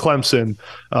 Oklahoma, Clemson,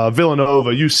 Villanova,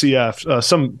 UCF,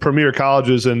 some premier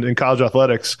colleges in college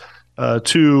athletics,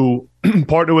 to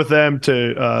partner with them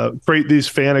to create these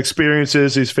fan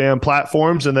experiences, these fan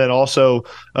platforms, and then also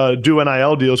do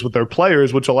NIL deals with their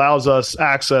players, which allows us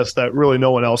access that really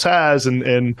no one else has.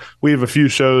 And we have a few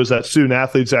shows that student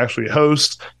athletes actually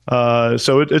host.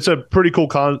 So it's a pretty cool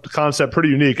concept, pretty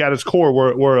unique. At its core,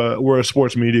 we're a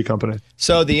sports media company.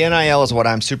 So the NIL is what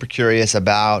I'm super curious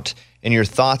about and your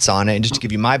thoughts on it. And just to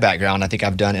give you my background, I think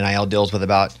I've done NIL deals with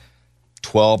about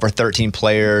 12 or 13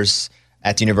 players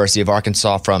at the University of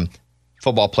Arkansas, from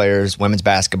football players, women's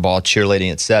basketball,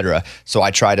 cheerleading, etc. So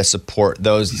I try to support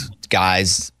those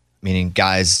guys, meaning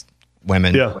guys,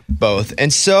 women, both.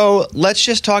 And so let's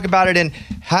just talk about it. And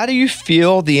how do you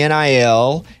feel the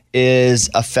NIL is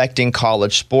affecting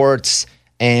college sports,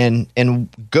 and in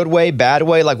good way, bad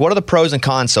way? Like, what are the pros and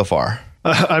cons so far?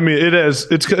 I mean,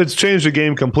 it's changed the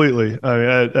game completely. I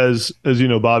mean, as you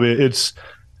know, Bobby,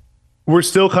 we're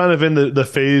still kind of in the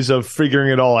phase of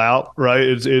figuring it all out, right?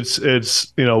 It's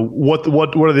what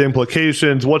are the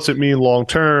implications? What's it mean long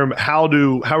term? How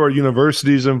are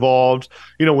universities involved?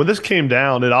 When this came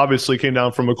down, it obviously came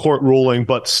down from a court ruling,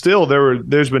 but still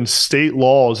there's been state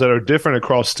laws that are different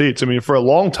across states. I mean, for a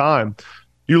long time,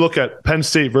 you look at Penn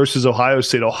State versus Ohio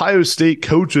State. Ohio State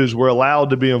coaches were allowed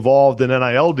to be involved in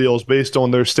NIL deals based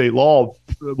on their state law,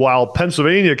 while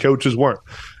Pennsylvania coaches weren't.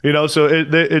 So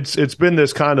it's been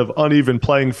this kind of uneven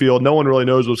playing field. No one really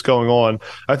knows what's going on.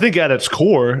 I think at its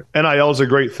core, NIL is a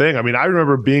great thing. I mean, I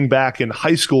remember being back in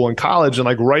high school and college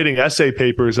and writing essay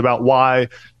papers about why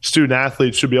student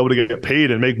athletes should be able to get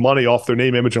paid and make money off their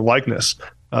name, image, and likeness.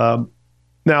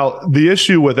 Now, the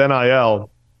issue with NIL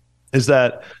is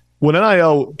that when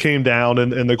NIL came down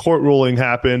and the court ruling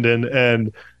happened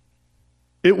and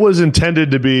it was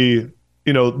intended to be,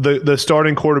 the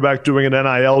starting quarterback doing an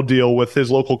NIL deal with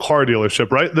his local car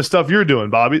dealership, right? The stuff you're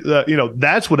doing, Bobby,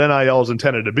 that's what NIL is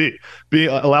intended to be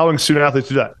allowing student athletes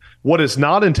to do that. What it's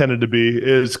not intended to be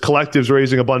is collectives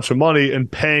raising a bunch of money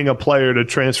and paying a player to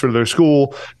transfer to their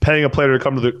school, paying a player to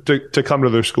come to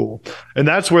their school. And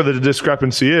that's where the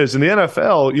discrepancy is. In the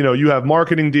NFL, you have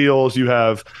marketing deals, you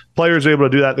have players able to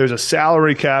do that. There's a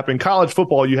salary cap. In college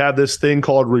football, you have this thing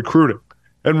called recruiting.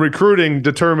 And recruiting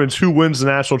determines who wins the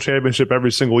national championship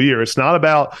every single year. It's not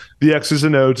about the X's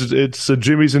and O's. It's the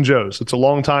Jimmys and Joes. It's a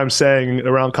long time saying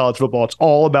around college football. It's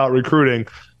all about recruiting.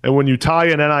 And when you tie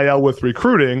in NIL with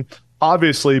recruiting,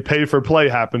 obviously pay for play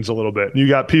happens a little bit. You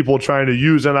got people trying to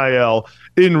use NIL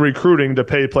in recruiting to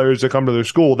pay players to come to their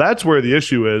school. That's where the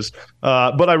issue is.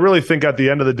 But I really think at the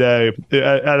end of the day,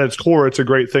 at its core, it's a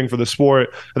great thing for the sport.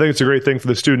 I think it's a great thing for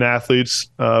the student athletes.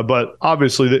 But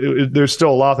obviously, there's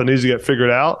still a lot that needs to get figured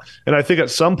out. And I think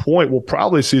at some point, we'll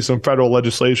probably see some federal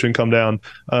legislation come down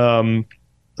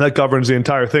that governs the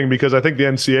entire thing, because I think the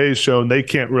NCAA has shown they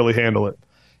can't really handle it.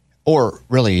 Or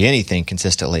really anything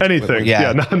consistently. Anything,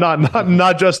 yeah.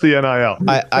 Not just the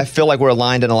NIL. I feel like we're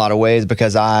aligned in a lot of ways,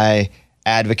 because I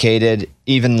advocated,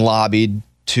 even lobbied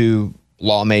to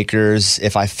lawmakers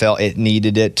if I felt it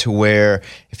needed it, to where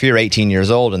if you're 18 years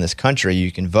old in this country,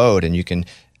 you can vote and you can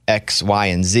X, Y,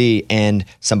 and Z, and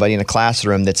somebody in a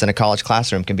classroom that's in a college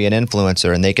classroom can be an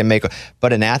influencer and they can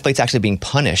but an athlete's actually being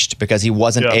punished because he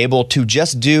wasn't able to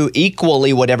just do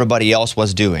equally what everybody else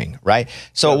was doing, right?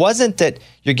 So it wasn't that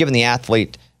you're giving the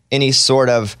athlete any sort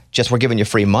of we're giving you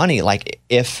free money. Like,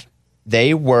 if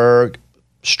they were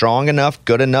strong enough,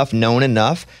 good enough, known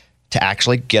enough to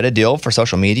actually get a deal for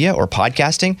social media or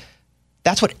podcasting,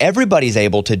 that's what everybody's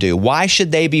able to do. Why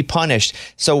should they be punished?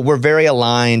 So we're very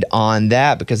aligned on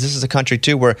that, because this is a country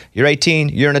too where you're 18,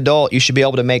 you're an adult, you should be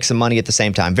able to make some money at the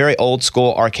same time. Very old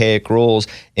school, archaic rules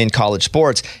in college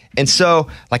sports. And so,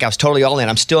 I was totally all in.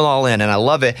 I'm still all in, and I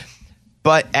love it.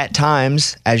 But at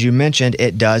times, as you mentioned,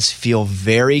 it does feel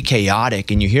very chaotic.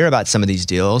 And you hear about some of these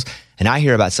deals, and I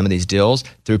hear about some of these deals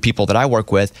through people that I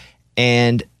work with,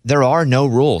 and there are no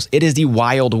rules. It is the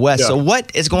Wild West. Yeah. So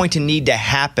what is going to need to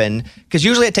happen? Because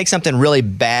usually it takes something really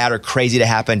bad or crazy to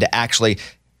happen to actually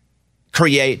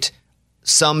create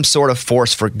some sort of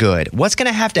force for good. What's going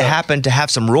to have happen to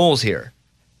have some rules here?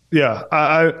 Yeah,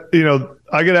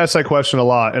 I get asked that question a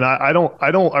lot, and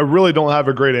I really don't have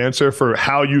a great answer for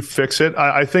how you fix it.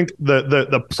 I think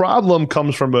the problem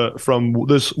comes from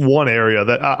this one area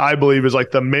that I believe is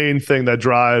the main thing that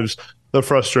drives the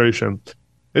frustration.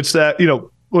 It's that,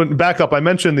 when back up, I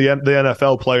mentioned the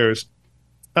NFL players,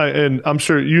 and I'm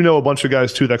sure a bunch of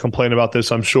guys too that complain about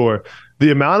this. I'm sure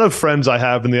the amount of friends I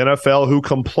have in the NFL who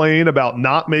complain about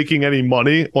not making any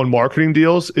money on marketing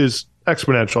deals is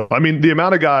exponential. I mean, the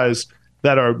amount of guys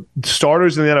that are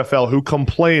starters in the NFL who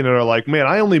complain and are like, man,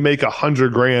 I only make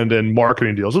 $100,000 in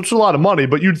marketing deals, which is a lot of money,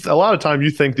 but a lot of time you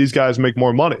think these guys make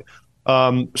more money.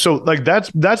 So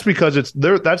that's because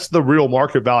that's the real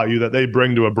market value that they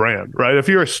bring to a brand, right? If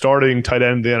you're a starting tight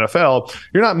end in the NFL,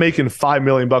 you're not making $5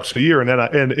 million a year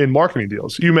in marketing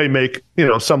deals. You may make,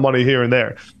 some money here and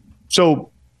there.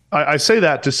 So I say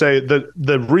that to say that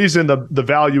the reason the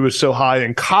value is so high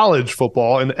in college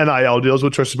football and NIL deals,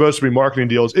 which are supposed to be marketing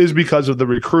deals, is because of the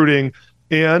recruiting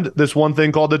and this one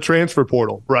thing called the transfer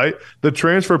portal, right? The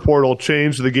transfer portal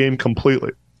changed the game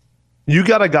completely. You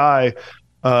got a guy,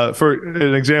 for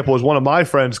an example, is one of my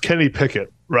friends, Kenny Pickett,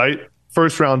 right?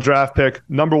 First round draft pick,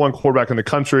 number one quarterback in the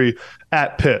country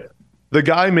at Pitt. The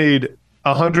guy made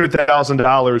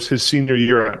 $100,000 his senior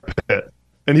year at Pitt,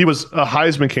 and he was a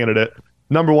Heisman candidate,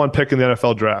 number one pick in the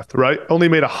NFL draft, right? Only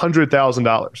made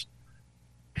 $100,000.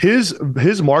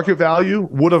 His market value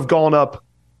would have gone up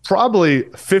probably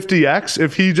 50x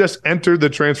if he just entered the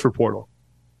transfer portal.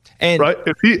 And right?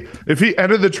 If he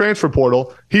entered the transfer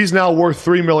portal, he's now worth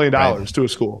 $3 million to a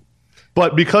school.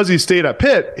 But because he stayed at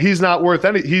Pitt, he's not worth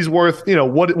any. He's worth,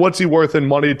 what's he worth in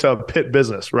money to Pitt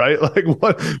business, right? Like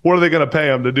what are they going to pay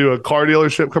him to do a car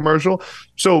dealership commercial?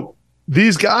 So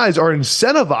these guys are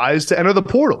incentivized to enter the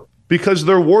portal because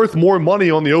they're worth more money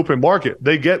on the open market.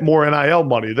 They get more NIL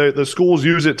money. The schools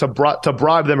use it to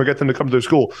bribe them or get them to come to their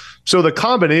school. So the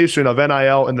combination of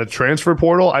NIL and the transfer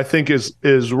portal, I think,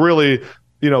 is really,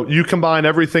 you combine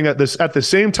everything at the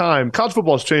same time. College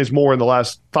football has changed more in the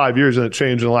last 5 years than it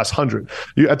changed in the last 100.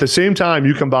 At the same time,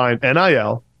 you combine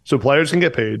NIL, so players can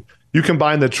get paid. You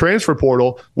combine the transfer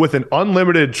portal with an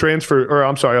unlimited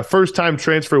a first-time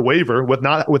transfer waiver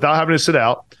without having to sit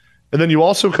out. And then you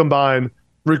also combine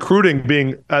recruiting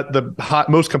being at the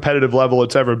most competitive level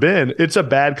it's ever been. It's a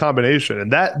bad combination.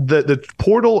 And that the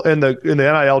portal and the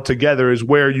NIL together is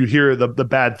where you hear the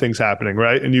bad things happening,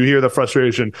 right? And you hear the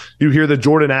frustration. You hear the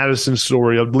Jordan Addison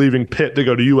story of leaving Pitt to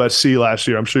go to USC last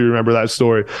year. I'm sure you remember that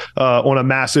story on a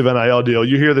massive NIL deal.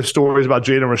 You hear the stories about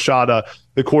Jaden Rashada,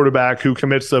 the quarterback who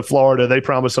commits to Florida. They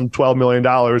promised him $12 million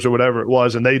or whatever it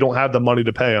was, and they don't have the money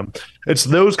to pay him. It's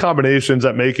those combinations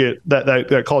that make it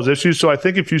that cause issues. So I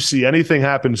think if you see anything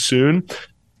happen soon,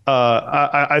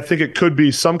 I think it could be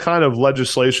some kind of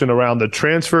legislation around the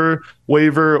transfer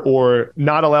waiver or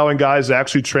not allowing guys to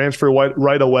actually transfer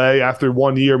right away after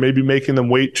 1 year, maybe making them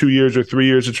wait 2 years or 3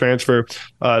 years to transfer,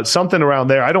 something around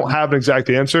there. I don't have an exact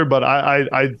answer, but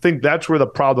I think that's where the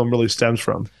problem really stems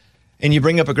from. And you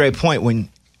bring up a great point when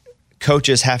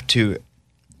coaches have to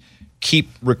keep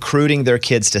recruiting their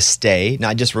kids to stay,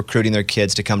 not just recruiting their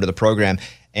kids to come to the program.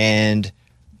 And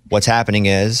what's happening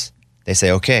is they say,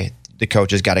 okay, the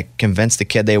coach has got to convince the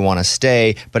kid they want to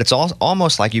stay, but it's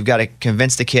almost like you've got to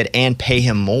convince the kid and pay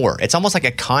him more. It's almost like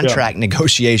a contract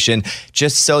negotiation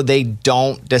just so they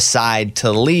don't decide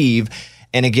to leave.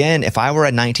 And again, if I were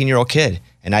a 19-year-old kid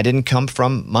and I didn't come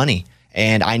from money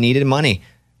and I needed money,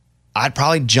 I'd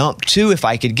probably jump too if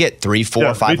I could get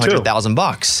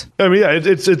 $300,000-$500,000. I mean,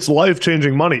 it's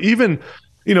life-changing money. Even,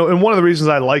 and one of the reasons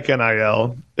I like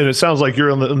NIL, and it sounds like you're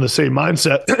in the same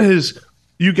mindset, is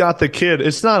you got the kid.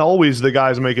 It's not always the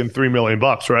guys making $3 million,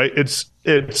 right? It's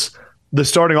the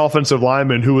starting offensive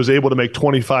lineman who was able to make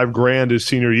 $25,000 his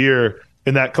senior year,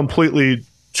 and that completely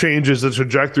changes the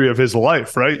trajectory of his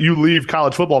life, right? You leave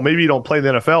college football, maybe you don't play in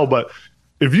the NFL, but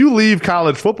if you leave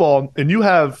college football and you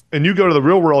go to the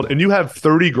real world and you have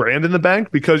 $30,000 in the bank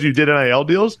because you did NIL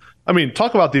deals, I mean,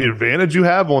 talk about the advantage you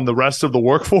have on the rest of the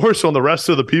workforce, on the rest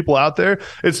of the people out there.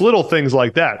 It's little things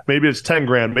like that. Maybe it's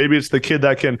 $10,000. Maybe it's the kid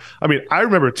that can. I mean, I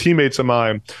remember teammates of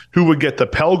mine who would get the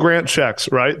Pell Grant checks,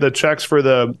 right? The checks for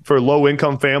low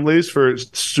income families, for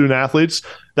student athletes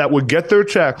that would get their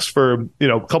checks for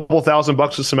a couple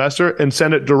 $1,000 a semester and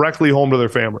send it directly home to their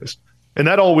families. And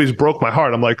that always broke my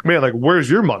heart. I'm like, man, where's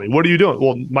your money? What are you doing?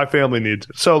 Well, my family needs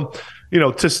it. So,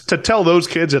 to tell those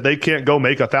kids that they can't go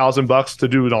make $1,000 to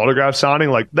do an autograph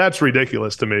signing, that's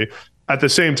ridiculous to me. At the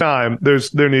same time,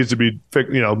 there needs to be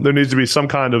some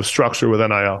kind of structure with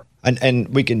NIL. And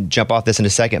we can jump off this in a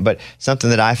second, but something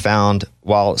that I found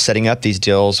while setting up these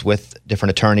deals with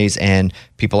different attorneys and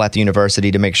people at the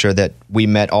university to make sure that we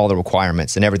met all the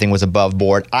requirements and everything was above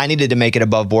board. I needed to make it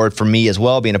above board for me as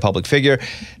well, being a public figure.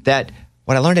 That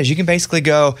what I learned is you can basically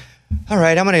go, all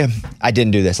right, I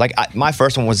didn't do this. My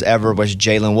first one was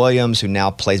Jalen Williams, who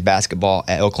now plays basketball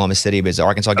at Oklahoma City, but he's an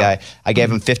Arkansas guy. I gave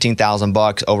him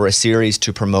 $15,000 over a series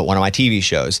to promote one of my TV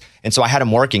shows. And so I had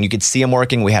him working. You could see him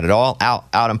working. We had it all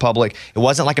out in public. It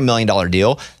wasn't like $1 million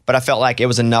deal, but I felt like it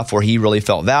was enough where he really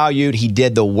felt valued. He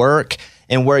did the work.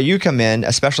 And where you come in,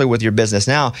 especially with your business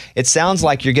now, it sounds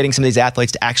like you're getting some of these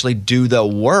athletes to actually do the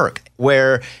work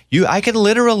where I could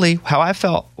literally, how I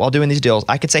felt while doing these deals,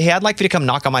 I could say, hey, I'd like for you to come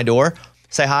knock on my door,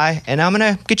 say hi, and I'm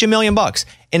going to get you $1 million.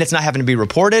 And it's not having to be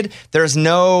reported. There's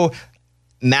no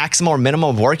maximum or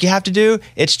minimum of work you have to do.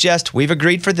 It's just, we've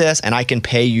agreed for this and I can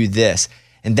pay you this.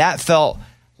 And that felt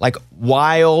like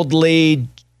wildly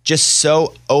just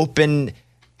so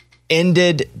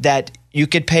open-ended that you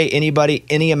could pay anybody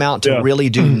any amount to really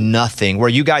do nothing, where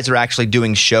you guys are actually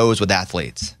doing shows with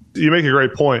athletes. You make a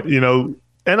great point. NIL,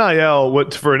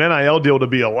 for an NIL deal to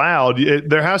be allowed,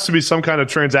 there has to be some kind of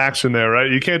transaction there, right?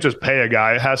 You can't just pay a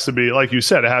guy. It has to be, like you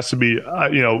said, it has to be,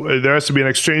 there has to be an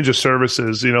exchange of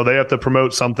services. They have to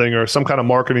promote something or some kind of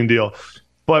marketing deal.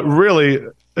 But really,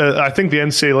 I think the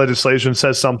NCAA legislation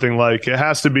says something like it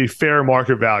has to be fair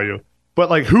market value.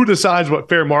 But who decides what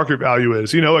fair market value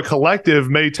is? A collective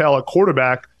may tell a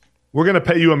quarterback, we're going to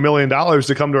pay you $1 million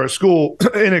to come to our school.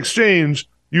 In exchange,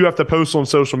 you have to post on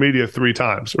social media 3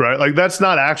 times, right? Like that's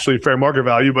not actually fair market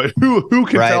value, but who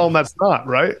can tell them that's not,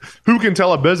 right? Who can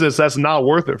tell a business that's not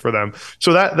worth it for them?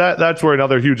 So that's where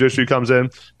another huge issue comes in.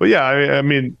 But yeah, I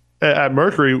mean, at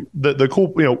Mercury, the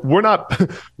cool, we're not,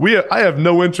 I have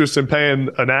no interest in paying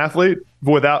an athlete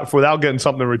without getting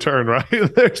something in return, right?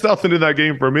 There's nothing in that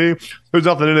game for me. There's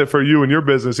nothing in it for you and your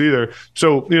business either.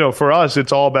 So, for us,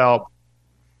 it's all about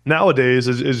nowadays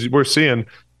is we're seeing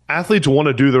athletes want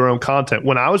to do their own content.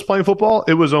 When I was playing football,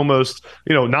 it was almost,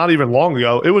 not even long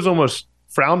ago, it was almost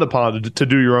frowned upon to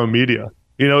do your own media.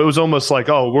 It was almost like,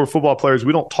 oh, we're football players.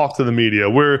 We don't talk to the media.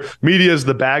 Media is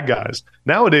the bad guys.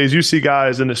 Nowadays, you see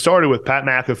guys, and it started with Pat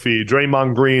McAfee,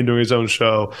 Draymond Green doing his own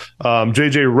show,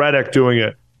 JJ Redick doing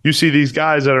it. You see these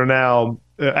guys that are now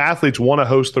athletes want to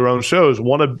host their own shows,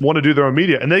 want to do their own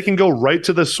media, and they can go right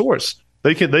to the source.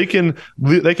 They can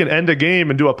end a game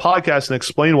and do a podcast and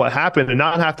explain what happened and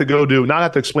not have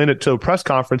to explain it to a press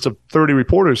conference of 30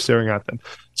 reporters staring at them.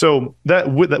 So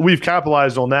that we've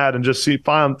capitalized on that and just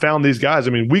found these guys. I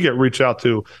mean, we get reached out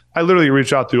to. I literally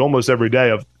reach out to almost every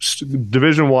day of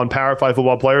Division I Power 5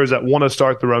 football players that want to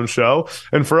start their own show.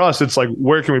 And for us, it's like,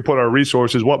 where can we put our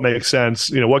resources? What makes sense?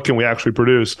 What can we actually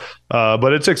produce?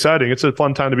 But it's exciting. It's a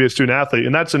fun time to be a student athlete,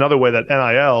 and that's another way that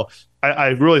NIL. I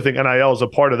really think NIL is a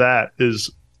part of that,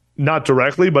 is not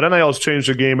directly, but NIL has changed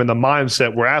the game and the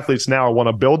mindset where athletes now want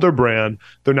to build their brand.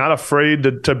 They're not afraid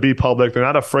to be public. They're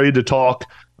not afraid to talk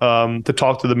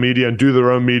to the media and do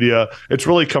their own media. It's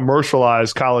really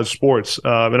commercialized college sports,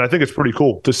 and I think it's pretty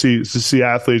cool to see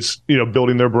athletes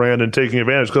building their brand and taking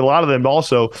advantage, because a lot of them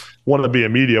also want to be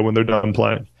in media when they're done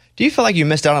playing. Do you feel like you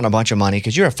missed out on a bunch of money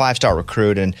because you're a 5-star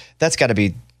recruit, and that's got to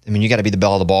be? I mean, you got to be the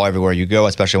belle of the ball everywhere you go,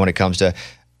 especially when it comes to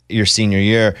your senior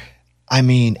year. I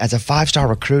mean, as a 5-star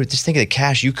recruit, just think of the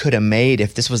cash you could have made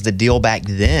if this was the deal back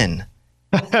then.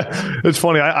 It's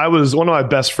funny. I was, one of my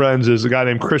best friends is a guy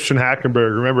named Christian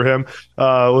Hackenberg. Remember him?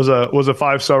 Was a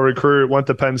 5-star recruit. Went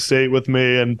to Penn State with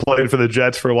me and played for the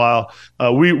Jets for a while.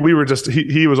 We were just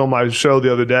he was on my show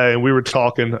the other day, and we were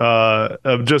talking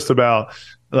just about,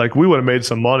 like, we would have made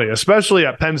some money, especially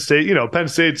at Penn State. Penn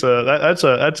State's that's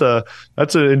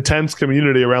an intense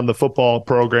community around the football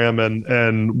program,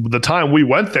 and the time we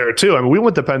went there too. I mean, we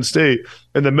went to Penn State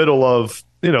in the middle of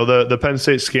the Penn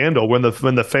State scandal when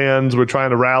the fans were trying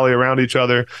to rally around each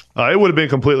other. It would have been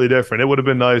completely different. It would have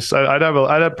been nice.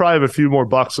 I'd probably have a few more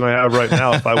bucks than I have right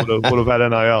now if I would have had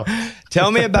NIL.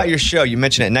 Tell me about your show. You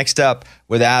mentioned it. Next up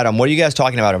with Adam. What are you guys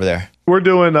talking about over there? We're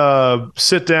doing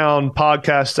sit-down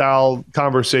podcast-style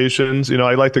conversations.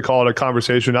 I like to call it a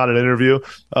conversation, not an interview,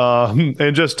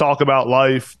 and just talk about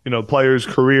life, players'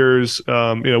 careers.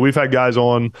 We've had guys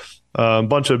on, a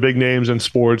bunch of big names in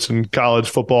sports and college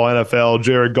football, NFL,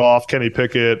 Jared Goff, Kenny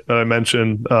Pickett that I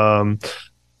mentioned, a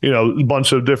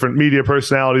bunch of different media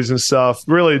personalities and stuff.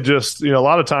 Really just, a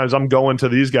lot of times I'm going to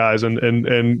these guys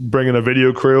and bringing a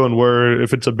video crew, and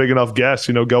if it's a big enough guest,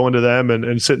 going to them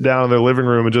and sitting down in their living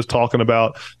room and just talking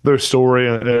about their story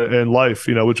and life,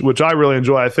 which I really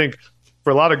enjoy. I think for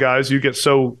a lot of guys,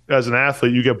 as an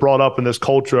athlete, you get brought up in this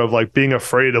culture of like being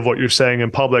afraid of what you're saying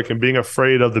in public and being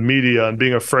afraid of the media and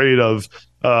being afraid of,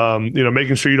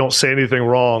 making sure you don't say anything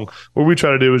wrong. What we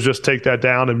try to do is just take that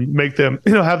down and make them,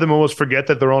 have them almost forget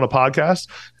that they're on a podcast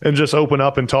and just open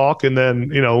up and talk. And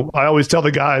then, I always tell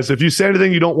the guys, if you say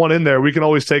anything you don't want in there, we can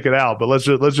always take it out, but let's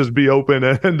just be open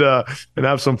and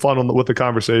have some fun with the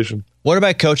conversation. What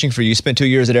about coaching for you? You spent 2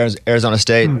 years at Arizona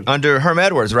State under Herm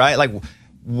Edwards, right? Like,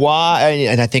 why?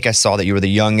 And I think I saw that you were the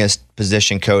youngest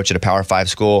position coach at a Power 5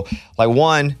 school. Like,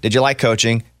 1, did you like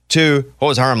coaching? 2, what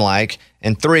was Herm like?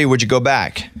 And 3, would you go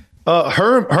back?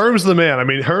 Herm's the man. I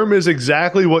mean, Herm is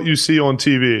exactly what you see on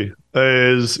TV.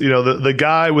 Is the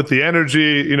guy with the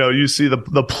energy. You see the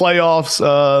playoffs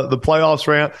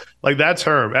rant. Like, that's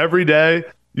Herm. Every day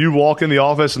you walk in the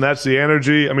office and that's the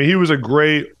energy. I mean, he was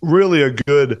really a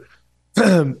good.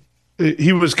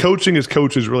 He was coaching his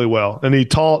coaches really well, and he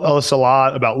taught us a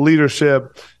lot about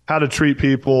leadership, how to treat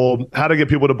people, how to get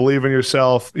people to believe in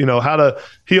yourself.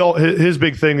 His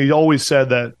big thing, he always said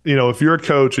that, if you're a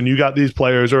coach and you got these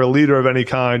players or a leader of any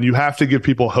kind, you have to give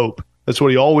people hope. That's what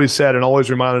he always said and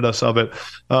always reminded us of it.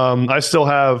 I still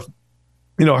have,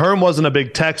 Herm wasn't a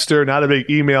big texter, not a big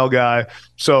email guy.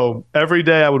 So every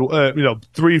day I would,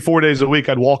 3-4 days a week,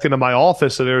 I'd walk into my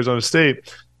office at Arizona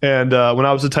State. And when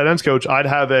I was a tight ends coach, I'd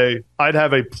have a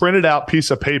printed out piece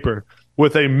of paper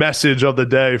with a message of the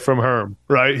day from Herm,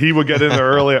 right? He would get in there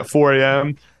early at 4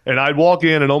 a.m. And I'd walk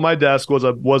in, and on my desk was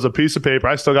a piece of paper.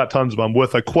 I still got tons of them,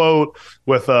 with a quote,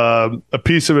 with a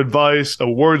piece of advice,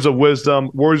 words of wisdom,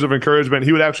 words of encouragement.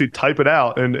 He would actually type it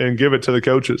out and give it to the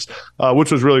coaches,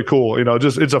 which was really cool.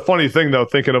 It's a funny thing though,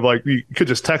 thinking of like, you could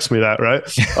just text me that, right?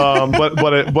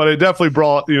 But it definitely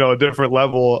brought a different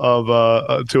level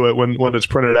of to it when it's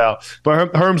printed out.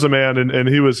 But Herm's a man, and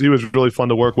he was really fun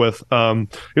to work with.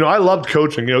 I loved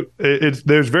coaching.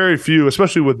 There's very few,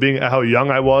 especially with being how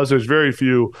young I was. There's very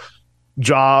few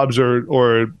jobs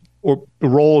or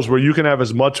roles where you can have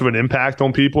as much of an impact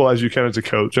on people as you can as a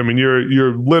coach. I mean,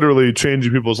 you're literally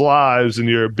changing people's lives, and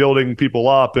you're building people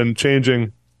up and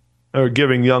changing or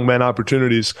giving young men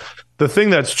opportunities. The thing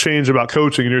that's changed about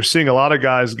coaching, and you're seeing a lot of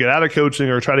guys get out of coaching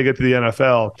or try to get to the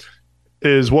NFL,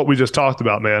 is what we just talked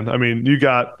about, man. I mean, you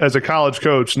got, as a college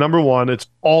coach, number one, it's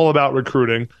all about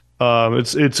recruiting.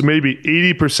 It's maybe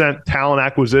 80% talent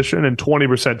acquisition and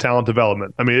 20% talent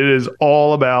development. I mean, it is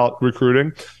all about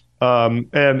recruiting.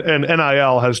 And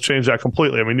NIL has changed that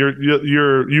completely. I mean,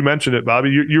 you mentioned it,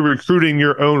 Bobby. You're recruiting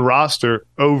your own roster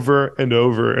over and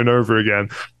over and over again.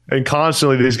 And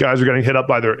constantly these guys are getting hit up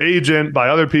by their agent, by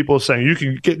other people saying, if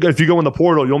you go in the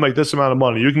portal, you'll make this amount of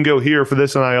money. You can go here for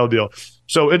this NIL deal.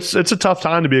 So it's a tough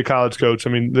time to be a college coach. I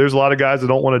mean, there's a lot of guys that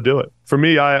don't want to do it. For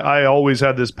me, I always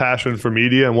had this passion for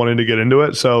media and wanting to get into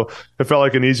it. So it felt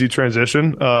like an easy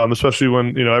transition, especially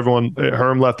when,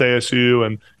 Herm left ASU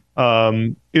and,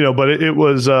 but it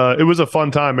was a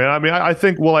fun time, man. I mean, I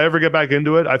think, will I ever get back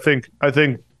into it? I think,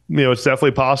 it's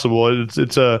definitely possible.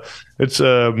 It's like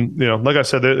I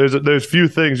said, there's few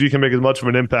things you can make as much of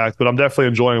an impact, but I'm definitely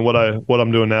enjoying what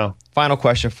I'm doing now. Final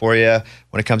question for you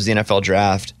when it comes to the NFL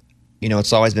draft.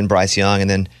 It's always been Bryce Young, and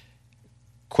then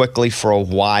quickly for a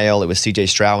while it was CJ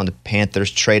Stroud when the Panthers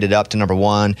traded up to number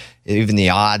 1. Even the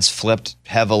odds flipped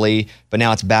heavily, but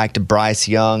now it's back to Bryce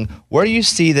Young. Where do you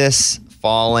see this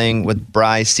falling with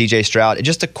Bryce, CJ Stroud,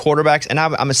 just the quarterbacks? And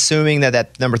I'm assuming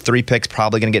that number 3 pick's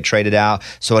probably going to get traded out,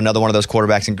 so another one of those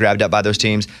quarterbacks and grabbed up by those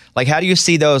teams. Like, how do you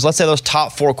see those, let's say those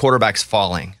top 4 quarterbacks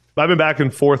falling? I've been back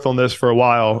and forth on this for a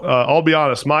while. I'll be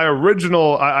honest. My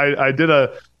original, I did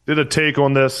a take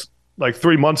on this like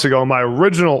 3 months ago. My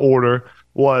original order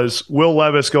was Will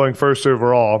Levis going first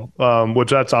overall, which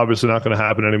that's obviously not going to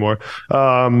happen anymore.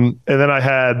 And then I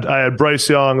had Bryce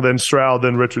Young, then Stroud,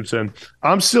 then Richardson.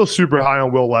 I'm still super high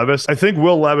on Will Levis. I think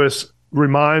Will Levis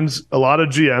reminds a lot of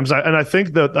GMs, and I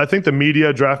think the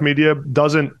media, draft media,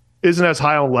 isn't as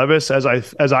high on Levis as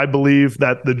I believe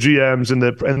that the GMs and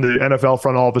the NFL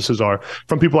front offices are.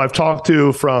 From people I've talked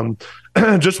to, from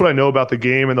just what I know about the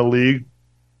game and the league,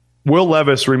 Will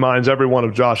Levis reminds everyone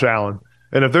of Josh Allen.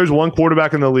 And if there's one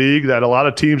quarterback in the league that a lot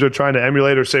of teams are trying to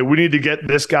emulate or say, we need to get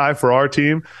this guy for our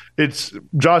team, it's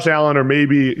Josh Allen, or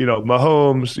maybe,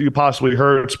 Mahomes, you possibly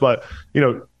Hurts, but,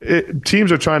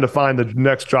 teams are trying to find the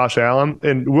next Josh Allen,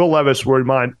 and Will Levis will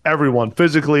remind everyone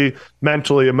physically,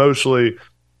 mentally, emotionally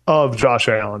of Josh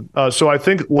Allen. So I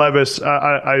think Levis,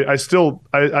 I still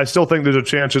think there's a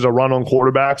chance there's a run on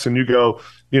quarterbacks and you go,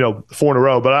 4 in a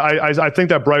row. But I think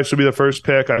that Bryce will be the first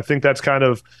pick. I think that's kind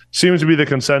of seems to be the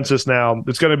consensus now.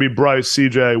 It's going to be Bryce,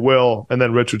 CJ, Will, and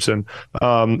then Richardson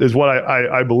is what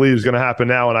I believe is going to happen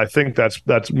now. And I think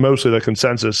that's mostly the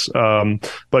consensus.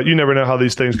 But you never know how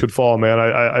these things could fall, man.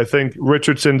 I think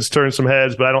Richardson's turned some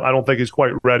heads, but I don't think he's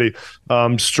quite ready.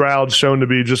 Stroud's shown to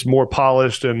be just more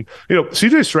polished, and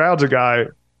CJ Stroud's a guy.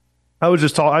 I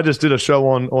just did a show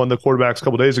on the quarterbacks a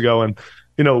couple days ago, and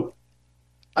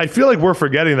I feel like we're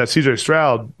forgetting that CJ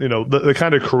Stroud, the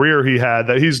kind of career he had,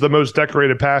 that he's the most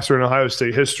decorated passer in Ohio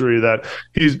State history, that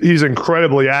he's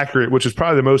incredibly accurate, which is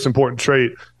probably the most important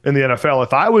trait in the NFL.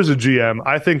 If I was a GM,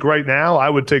 I think right now I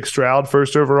would take Stroud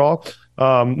first overall.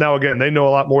 Now, again, they know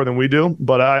a lot more than we do,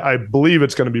 but I believe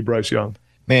it's going to be Bryce Young.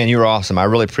 Man, you're awesome. I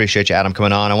really appreciate you, Adam,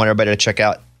 coming on. I want everybody to check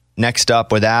out Next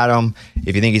Up with Adam.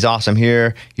 If you think he's awesome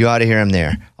here, you ought to hear him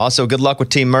there. Also, good luck with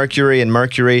Team Mercury,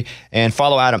 and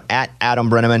follow Adam at Adam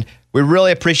Breneman. We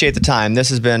really appreciate the time. This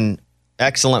has been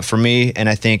excellent for me, and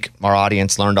I think our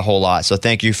audience learned a whole lot. So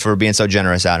thank you for being so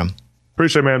generous, Adam.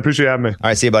 Appreciate it, man. Appreciate having me. All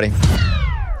right, see you, buddy.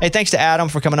 Hey, thanks to Adam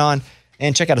for coming on,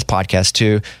 and check out his podcast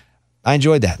too. I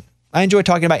enjoyed that. I enjoy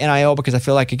talking about NIL because I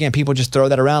feel like, again, people just throw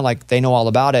that around like they know all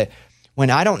about it when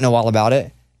I don't know all about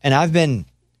it, and I've been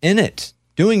in it,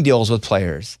 doing deals with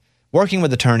players, working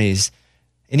with attorneys.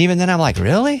 And even then I'm like,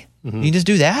 really? Mm-hmm. You just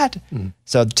do that? Mm-hmm.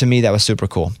 So to me, that was super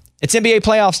cool. It's NBA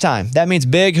playoffs time. That means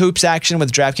big hoops action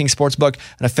with DraftKings Sportsbook,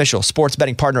 an official sports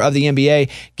betting partner of the NBA.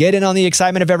 Get in on the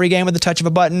excitement of every game with the touch of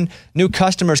a button. New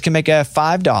customers can make a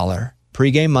 $5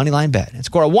 pregame moneyline bet and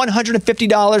score a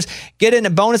 $150. Get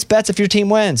in bonus bets if your team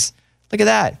wins. Look at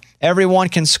that. Everyone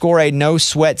can score a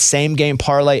no-sweat same-game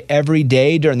parlay every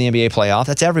day during the NBA playoff.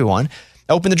 That's everyone.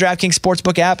 Open the DraftKings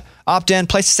Sportsbook app, opt in,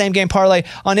 place the same-game parlay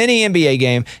on any NBA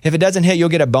game. If it doesn't hit, you'll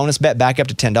get a bonus bet back up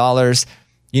to $10.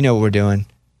 You know what we're doing.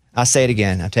 I'll say it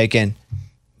again. I'm taking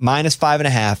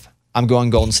 -5.5. I'm going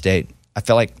Golden State. I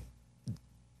feel like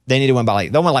they need to win by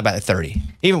they'll win by 30.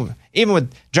 Even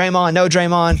with Draymond, no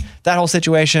Draymond, that whole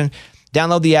situation.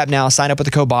 Download the app now. Sign up with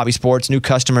the code Bobby Sports. New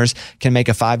customers can make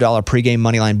a $5 pregame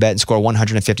moneyline bet and score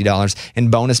 $150 in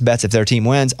bonus bets if their team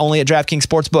wins. Only at DraftKings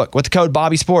Sportsbook with the code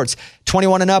Bobby Sports.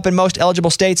 21 and up in most eligible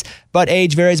states, but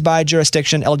age varies by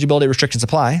jurisdiction. Eligibility restrictions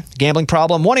apply. Gambling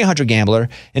problem? 1-800-GAMBLER.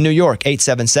 In New York,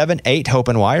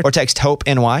 877-8-HOPE-NY or text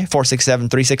HOPE-NY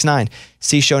 467-369.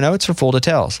 See show notes for full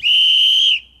details.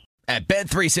 At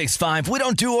Bet365, we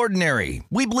don't do ordinary.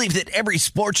 We believe that every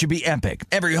sport should be epic.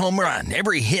 Every home run,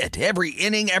 every hit, every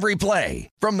inning, every play.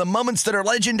 From the moments that are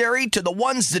legendary to the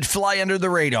ones that fly under the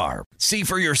radar. See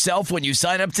for yourself when you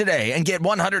sign up today and get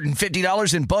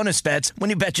 $150 in bonus bets when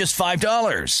you bet just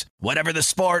 $5. Whatever the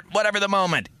sport, whatever the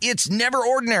moment, it's never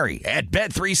ordinary at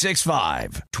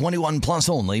Bet365. 21 plus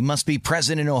only. Must be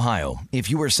present in Ohio. If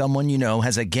you or someone you know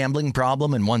has a gambling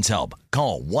problem and wants help,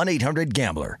 call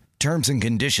 1-800-GAMBLER. Terms and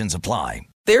conditions apply.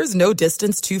 There's no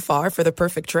distance too far for the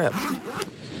perfect trip.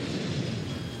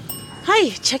 Hi,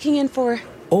 checking in for...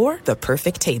 Or the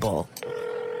perfect table.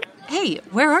 Hey,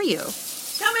 where are you?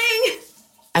 Coming!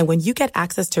 And when you get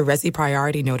access to Resi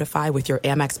Priority Notify with your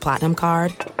Amex Platinum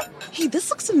card... Hey,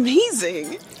 this looks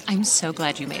amazing. I'm so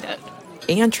glad you made it.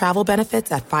 And travel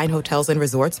benefits at fine hotels and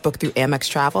resorts booked through Amex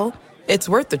Travel, it's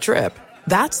worth the trip.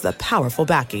 That's the powerful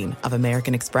backing of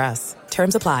American Express.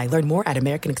 Terms apply. Learn more at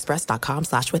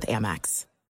americanexpress.com/withAmex.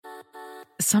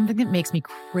 Something that makes me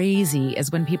crazy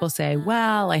is when people say,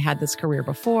 well, I had this career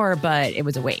before, but it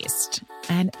was a waste.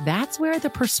 And that's where the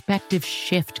perspective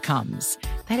shift comes.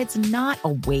 That it's not a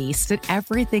waste, that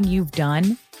everything you've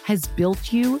done has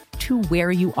built you to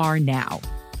where you are now.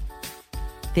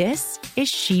 This is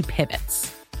She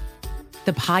Pivots,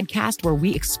 the podcast where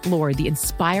we explore the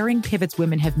inspiring pivots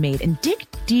women have made and dig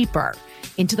deeper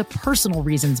into the personal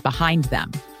reasons behind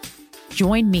them.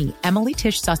 Join me, Emily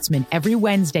Tish Sussman, every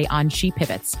Wednesday on She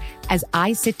Pivots as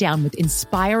I sit down with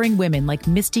inspiring women like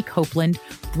Misty Copeland,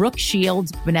 Brooke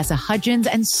Shields, Vanessa Hudgens,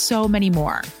 and so many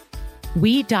more.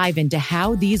 We dive into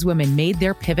how these women made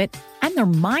their pivot and their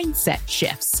mindset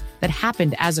shifts that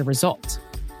happened as a result.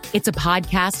 It's a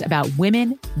podcast about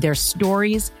women, their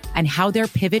stories, and how their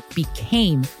pivot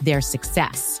became their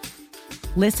success.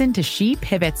 Listen to She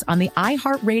Pivots on the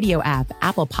iHeartRadio app,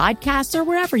 Apple Podcasts, or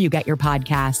wherever you get your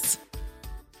podcasts.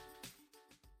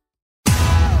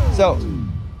 So,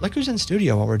 look who's in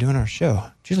studio while we're doing our show.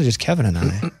 It's usually just Kevin and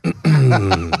I.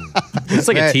 It's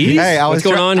like a tease. Hey, what's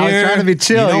going on here? I was trying to be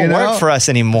chill. You don't work for us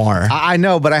anymore. I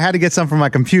know, but I had to get some from my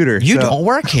computer. You don't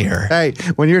work here. Hey,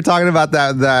 when you were talking about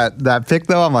that pick,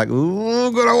 though, I'm like,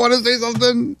 ooh, good. I want to say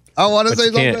something.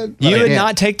 Something. You would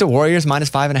not take the Warriors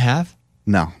 -5.5?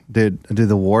 No, dude. Do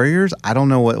the Warriors? I don't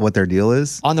know what their deal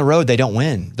is. On the road, they don't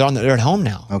win. They're at home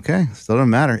now. Okay, still doesn't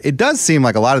matter. It does seem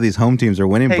like a lot of these home teams are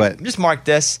winning, but just mark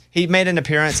this. He made an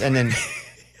appearance, and then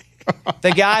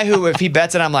the guy who, if he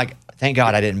bets it, I'm like, thank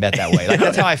God I didn't bet that way. Like,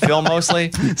 that's how I feel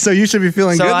mostly. So you should be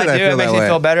feeling good. I do. I feel it makes that me way.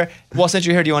 feel better. Well, since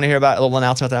you're here, do you want to hear about a little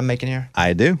announcement that I'm making here?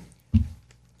 I do.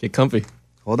 Get comfy.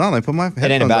 Hold on, let me put my headphones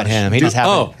It ain't about on. him. He just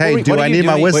happened. Hey, do I need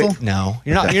my whistle? Wait, no,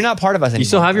 you're not part of us anymore. You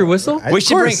still have your whistle? We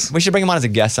should bring him on as a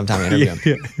guest sometime and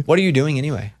interview him. What are you doing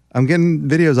anyway? I'm getting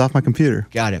videos off my computer.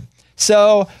 Got it.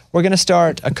 So we're gonna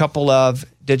start a couple of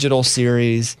digital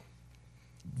series,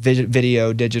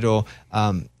 video, digital.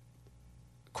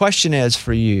 Question is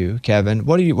for you, Kevin.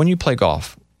 What do you when you play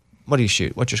golf? What do you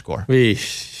shoot? What's your score?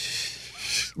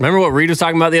 Remember what Reed was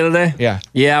talking about the other day? Yeah.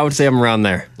 Yeah, I would say I'm around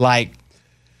there. Like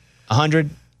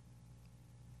 100.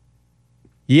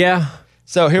 Yeah.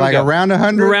 So here we go. Around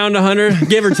 100? Around 100,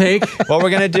 give or take. What we're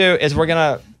going to do is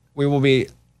we will be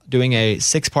doing a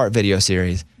 6-part video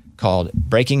series called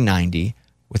Breaking 90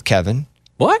 with Kevin.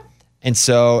 What? And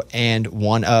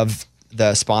one of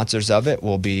the sponsors of it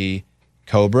will be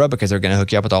Cobra, because they're going to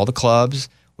hook you up with all the clubs.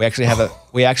 We actually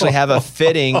have a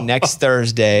fitting next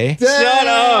Thursday. Shut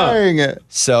up.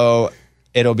 So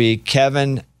it'll be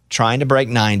Kevin trying to break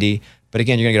 90, but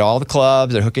again, you're going to get all the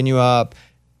clubs, they're hooking you up.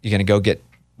 You're going to go get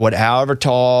however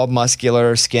tall,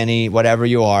 muscular, skinny, whatever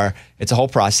you are. It's a whole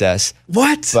process.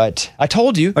 What? But I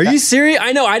told you. Are you serious?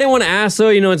 I know. I didn't want to ask, though.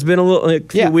 It's been a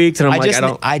few weeks, and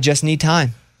I just need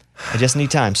time.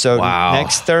 So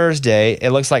next Thursday, it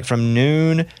looks like from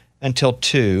noon until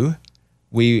 2,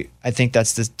 I think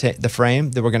that's the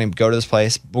frame that we're going to go to this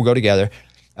place. We'll go together.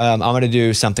 I'm going to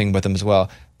do something with them as well.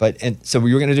 So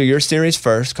we're going to do your series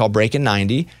first called Breaking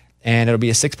 90, and it'll be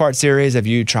a 6-part series of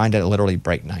you trying to literally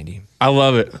break 90. I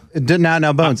love it.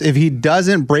 Now, Bones, if he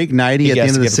doesn't break 90 at the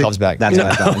end of the clubs back. That's what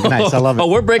I thought. Nice, I love it. Oh,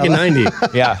 we're breaking 90.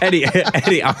 Yeah. Eddie,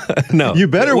 no. You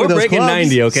better We're with those breaking clubs.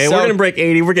 90, okay? So- We're going to break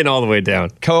 80. We're getting all the way down.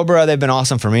 Cobra, they've been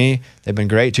awesome for me. They've been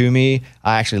great to me.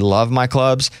 I actually love my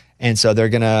clubs, and so they're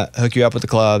going to hook you up with the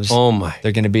clubs. Oh, my.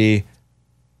 They're going to be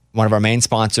one of our main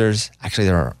sponsors. Actually,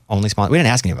 they're our only sponsor. We didn't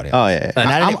ask anybody. Oh, yeah.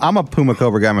 I'm a Puma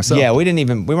Cobra guy myself. Yeah, we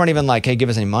weren't even like, hey, give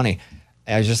us any money.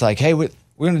 I was just like, hey, we're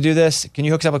going to do this. Can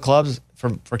you hook us up with clubs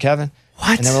for Kevin?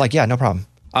 What? And they were like, yeah, no problem.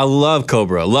 I love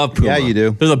Cobra. Love Puma. Yeah, you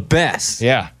do. They're the best.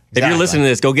 Yeah. If you're listening to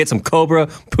this, go get some Cobra,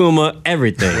 Puma,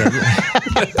 everything.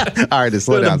 All right, just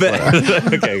slow down.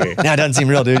 Okay. Now it doesn't seem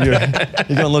real, dude. You're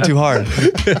going a little too hard.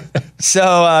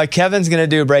 So Kevin's going to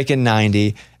do Breaking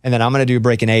 90, and then I'm going to do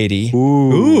Breaking 80.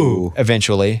 Ooh.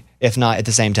 Eventually, if not at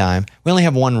the same time. We only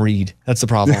have one read. That's the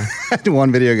problem.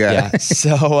 One video guy. Yeah.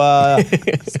 So,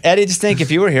 Eddie, just think if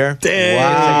you were here.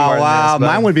 Wow.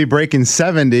 Mine would be breaking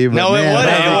 70. But No, it wouldn't.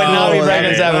 It would not be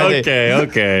breaking 70.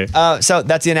 Okay. So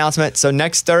that's the announcement. So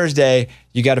next Thursday,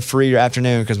 you got to free your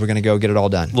afternoon because we're going to go get it all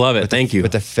done. Love it. Thank you.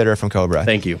 With the fitter from Cobra.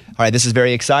 Thank you. All right, this is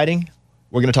very exciting.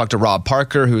 We're going to talk to Rob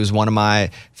Parker, who's one of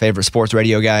my favorite sports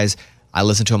radio guys. I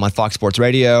listen to him on Fox Sports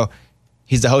Radio.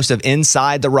 He's the host of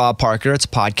Inside the Rob Parker. It's a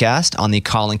podcast on the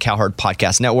Colin Cowherd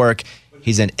Podcast Network.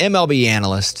 He's an MLB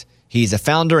analyst. He's a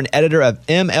founder and editor of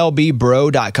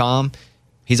MLBbro.com.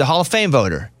 He's a Hall of Fame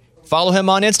voter. Follow him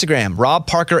on Instagram, Rob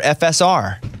Parker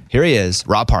FSR. Here he is,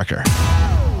 Rob Parker.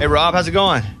 Hey, Rob, how's it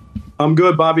going? I'm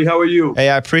good, Bobby. How are you? Hey,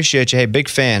 I appreciate you. Hey, big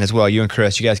fan as well. You and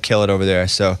Chris, you guys kill it over there.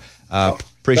 So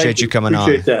appreciate you coming on.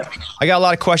 Appreciate that. I got a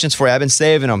lot of questions for you. I've been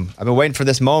saving them. I've been waiting for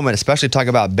this moment, especially to talk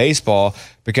about baseball,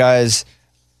 because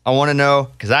I want to know,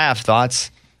 because I have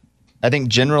thoughts. I think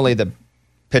generally the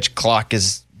pitch clock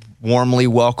is warmly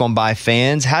welcomed by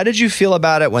fans. How did you feel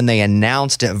about it when they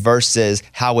announced it versus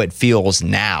how it feels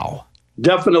now?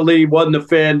 Definitely wasn't a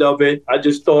fan of it. I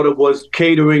just thought it was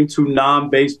catering to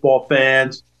non-baseball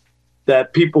fans,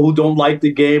 that people who don't like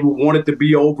the game, who want it to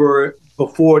be over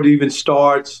before it even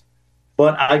starts.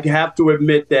 But I have to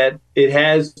admit that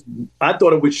I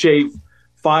thought it would shave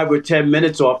 5 or 10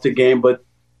 minutes off the game, but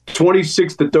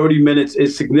 26 to 30 minutes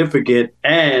is significant.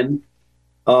 And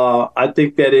I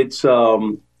think that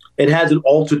it hasn't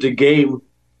altered the game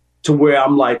to where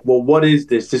I'm like, well, what is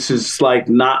this? This is like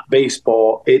not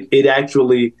baseball. It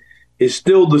actually is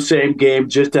still the same game,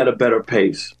 just at a better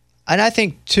pace. And I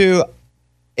think, too,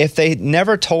 if they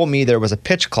never told me there was a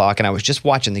pitch clock and I was just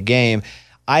watching the game,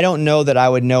 I don't know that I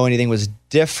would know anything was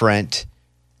different.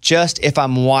 Just if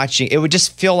I'm watching, it would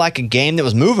just feel like a game that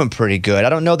was moving pretty good. I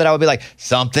don't know that I would be like,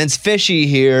 something's fishy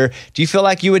here. Do you feel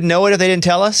like you would know it if they didn't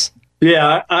tell us?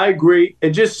 Yeah, I agree. It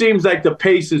just seems like the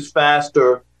pace is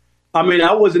faster. I mean,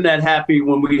 I wasn't that happy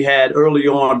when we had early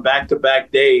on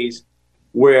back-to-back days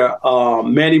where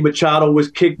Manny Machado was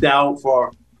kicked out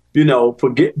for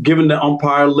giving the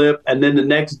umpire lip, and then the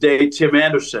next day, Tim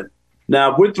Anderson.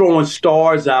 Now, if we're throwing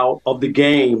stars out of the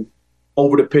game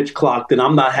over the pitch clock, then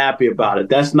I'm not happy about it.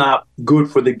 That's not good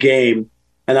for the game.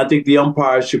 And I think the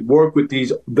umpires should work with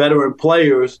these veteran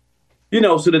players,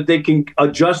 so that they can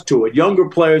adjust to it. Younger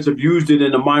players have used it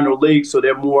in the minor leagues, so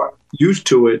they're more used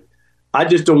to it. I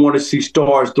just don't want to see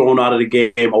stars thrown out of the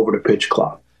game over the pitch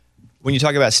clock. When you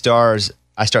talk about stars,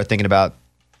 I start thinking about,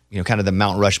 kind of the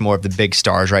Mount Rushmore of the big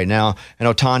stars right now. And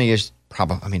Ohtani is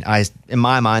probably, in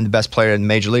my mind, the best player in the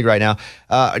major league right now.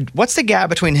 What's the gap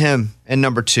between him and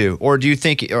number 2? Or do you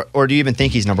think, or do you even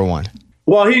think he's number 1?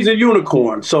 Well, he's a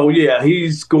unicorn. So, yeah,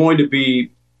 he's going to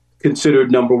be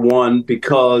considered number 1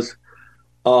 because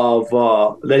of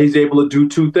that he's able to do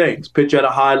 2 things: pitch at a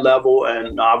high level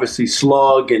and obviously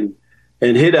slug and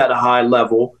hit at a high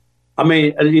level. I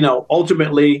mean,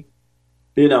 ultimately,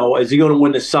 is he going to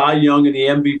win the Cy Young and the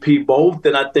MVP both?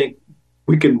 Then I think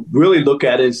we can really look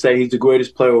at it and say he's the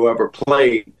greatest player who ever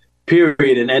played,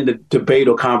 period, and end the debate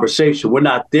or conversation. We're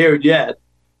not there yet.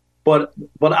 But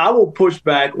I will push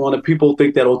back on the people who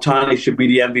think that Ohtani should be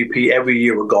the MVP every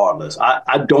year regardless.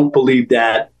 I don't believe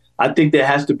that. I think there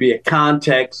has to be a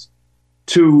context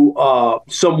to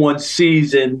someone's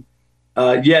season.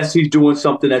 Yes, he's doing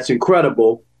something that's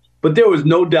incredible, but there was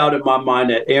no doubt in my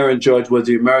mind that Aaron Judge was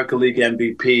the American League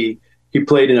MVP. He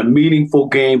played in a meaningful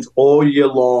games all year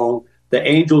long. The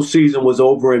Angels season was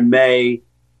over in May.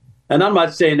 And I'm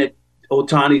not saying that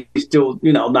Ohtani is still,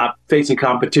 not facing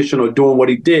competition or doing what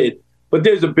he did, but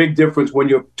there's a big difference when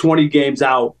you're 20 games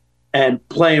out and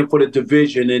playing for the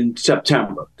division in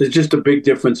September. There's just a big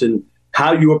difference in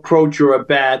how you approach your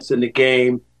at-bats in the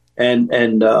game and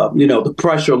the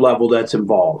pressure level that's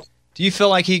involved. Do you feel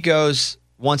like he goes,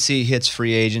 once he hits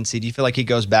free agency, do you feel like he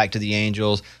goes back to the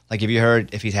Angels? Like, have you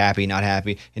heard if he's happy, not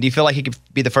happy? And do you feel like he could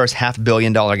be the first $500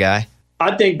 million guy?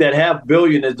 I think that $500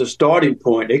 million is the starting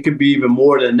point. It could be even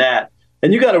more than that.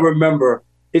 And you got to remember,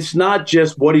 it's not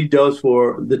just what he does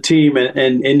for the team and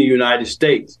in the United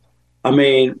States. I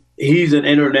mean, he's an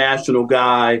international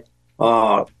guy.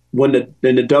 In the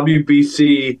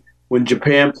WBC, when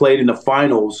Japan played in the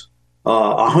finals,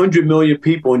 100 million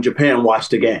people in Japan watched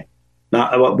the game.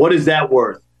 Now, what is that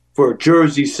worth for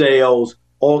jersey sales,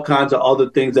 all kinds of other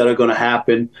things that are going to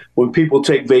happen when people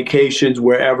take vacations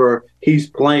wherever he's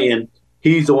playing?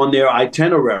 He's on their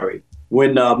itinerary.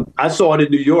 When I saw it in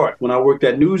New York when I worked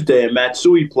at Newsday and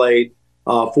Matsui played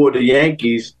for the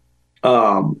Yankees,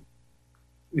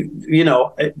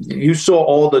 you saw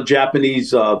all the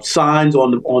Japanese signs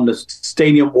on the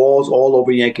stadium walls all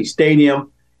over Yankee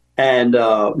Stadium. And,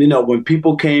 when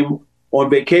people came on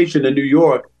vacation in New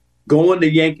York, going to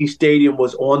Yankee Stadium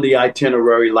was on the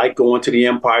itinerary, like going to the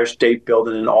Empire State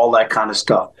Building and all that kind of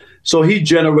stuff. So he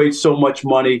generates so much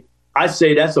money. I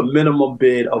say that's a minimum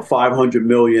bid of $500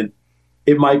 million.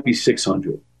 It might be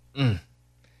 $600.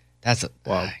 That's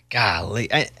golly.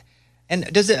 And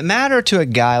does it matter to a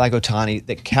guy like Ohtani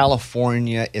that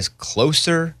California is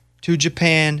closer to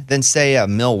Japan than, say, a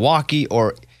Milwaukee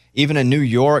or even a New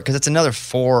York? Because it's another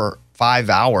 4 or 5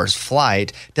 hours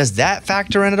flight. Does that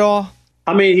factor in at all?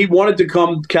 I mean, he wanted to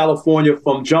come to California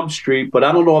from Jump Street, but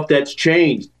I don't know if that's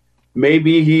changed.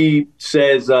 Maybe he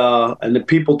says, and the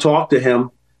people talk to him,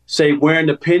 say wearing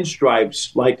the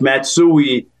pinstripes like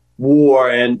Matsui wore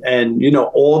and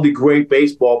all the great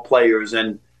baseball players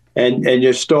and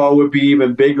your star would be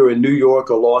even bigger in New York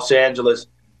or Los Angeles.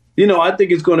 I think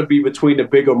it's going to be between the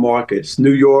bigger markets,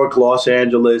 New York, Los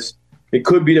Angeles. It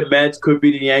could be the Mets, could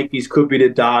be the Yankees, could be the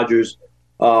Dodgers,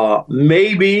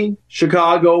 maybe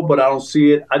Chicago, but I don't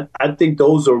see it. I think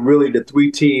those are really the three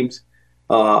teams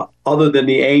other than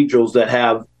the Angels that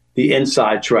have the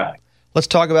inside track. Let's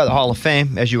talk about the Hall of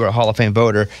Fame, as you were a Hall of Fame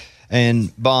voter.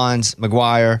 And Bonds,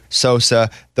 McGwire, Sosa,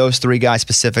 those three guys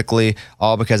specifically,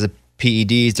 all because of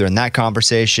PEDs. They're in that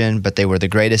conversation, but they were the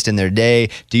greatest in their day.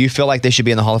 Do you feel like they should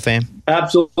be in the Hall of Fame?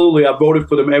 Absolutely. I voted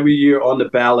for them every year on the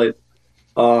ballot.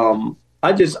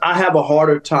 I have a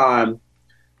harder time.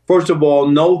 First of all,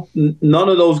 none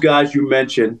of those guys you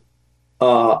mentioned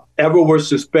ever were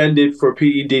suspended for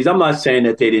PEDs. I'm not saying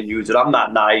that they didn't use it. I'm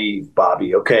not naive,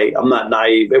 Bobby, okay? I'm not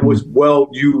naive. It was well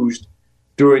used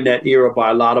during that era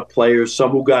by a lot of players,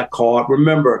 some who got caught.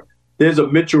 Remember, there's a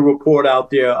Mitchell report out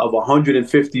there of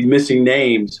 150 missing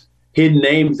names, hidden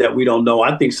names that we don't know.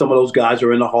 I think some of those guys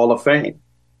are in the Hall of Fame.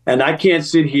 And I can't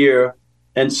sit here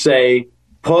and say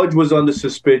Pudge was under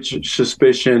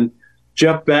suspicion,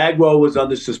 Jeff Bagwell was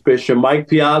under suspicion, Mike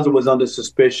Piazza was under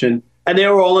suspicion, and they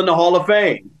were all in the Hall of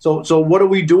Fame. So what are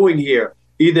we doing here?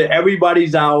 Either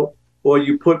everybody's out or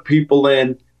you put people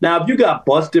in. Now, if you got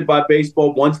busted by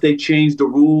baseball once they changed the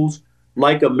rules,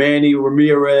 like a Manny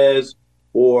Ramirez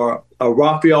or a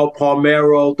Rafael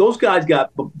Palmeiro, those guys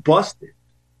got busted.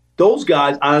 Those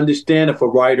guys, I understand if a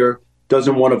writer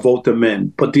doesn't want to vote them in.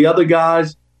 But the other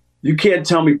guys, you can't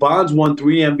tell me. Bonds won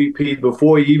 3 MVPs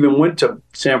before he even went to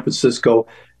San Francisco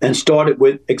and started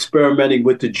with experimenting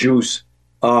with the juice.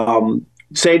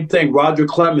 Same thing, Roger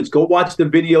Clemens. Go watch the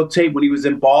videotape when he was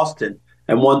in Boston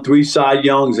and won 3 Cy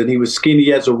Youngs, and he was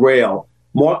skinny as a rail.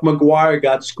 Mark McGwire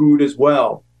got screwed as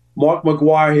well. Mark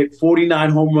McGwire hit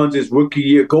 49 home runs his rookie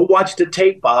year. Go watch the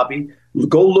tape, Bobby.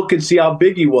 Go look and see how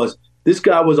big he was. This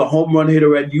guy was a home run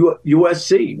hitter at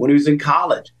USC when he was in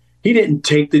college. He didn't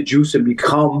take the juice and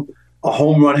become a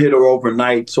home run hitter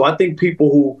overnight. So I think people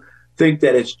who think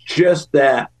that it's just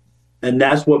that, and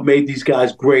that's what made these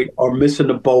guys great, are missing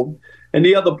the boat. And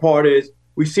the other part is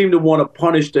we seem to want to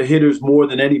punish the hitters more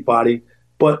than anybody.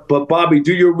 But Bobby,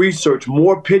 do your research.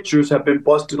 More pitchers have been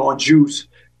busted on juice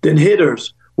than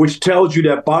hitters, which tells you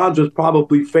that Bonds was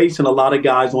probably facing a lot of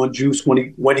guys on juice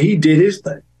when he did his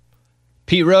thing.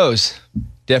 Pete Rose,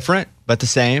 different but the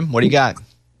same. What do you got?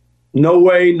 No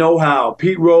way, no how.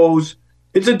 Pete Rose,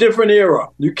 it's a different era.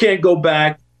 You can't go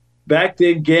back. Back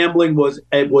then, gambling was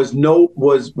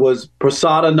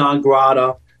persona non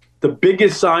grata. The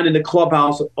biggest sign in the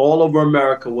clubhouse all over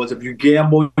America was if you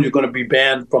gamble, you're going to be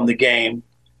banned from the game.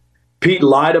 Pete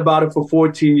lied about it for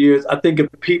 14 years. I think if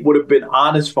Pete would have been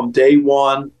honest from day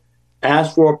one,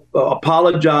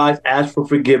 apologized, asked for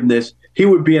forgiveness, he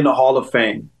would be in the Hall of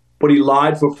Fame. But he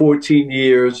lied for 14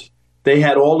 years. They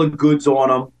had all the goods on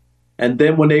him. And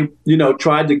then when they,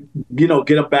 tried to, get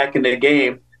him back in the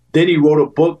game, then he wrote a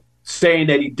book saying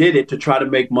that he did it to try to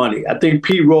make money. I think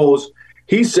Pete Rose,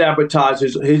 he sabotaged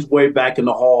his way back in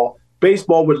the Hall.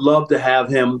 Baseball would love to have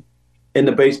him in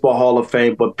the Baseball Hall of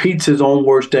Fame, but Pete's his own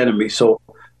worst enemy. So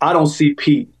I don't see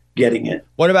Pete getting it.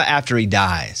 What about after he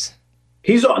dies?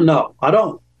 No, I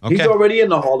don't. Okay. He's already in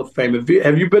the Hall of Fame.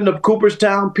 Have you been to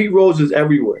Cooperstown? Pete Rose is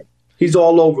everywhere. He's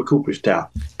all over Cooperstown,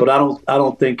 but I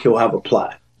don't think he'll have a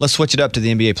plaque. Let's switch it up to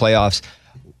the NBA playoffs.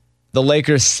 The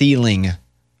Lakers ceiling,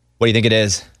 what do you think it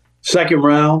is? Second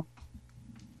round.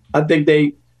 I think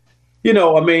they,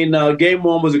 game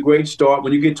one was a great start.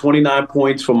 When you get 29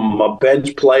 points from a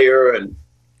bench player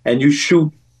and you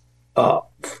shoot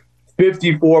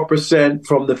 54%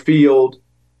 from the field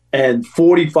and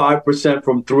 45%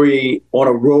 from three on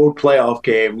a road playoff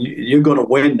game, you're going to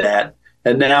win that.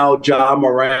 And now Ja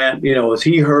Morant, is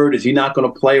he hurt? Is he not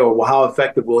going to play? Or how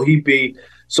effective will he be?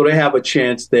 So they have a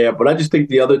chance there. But I just think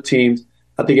the other teams,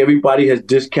 I think everybody has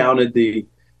discounted the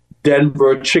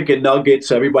Denver Chicken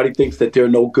Nuggets. Everybody thinks that they're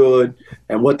no good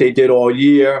and what they did all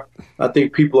year. I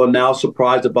think people are now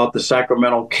surprised about the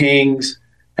Sacramento Kings,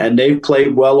 and they've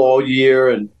played well all year.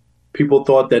 And people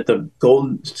thought that the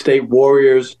Golden State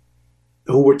Warriors,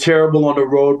 who were terrible on the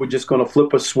road, were just going to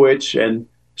flip a switch and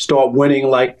start winning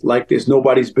like it's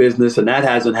nobody's business, and that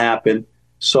hasn't happened.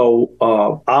 So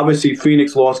obviously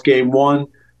Phoenix lost game one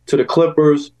to the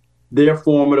Clippers. They're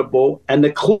formidable. And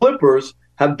the Clippers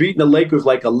have beaten the Lakers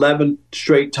like 11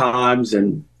 straight times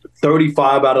and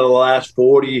 35 out of the last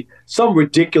 40, some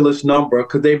ridiculous number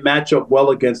because they match up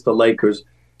well against the Lakers.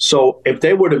 So if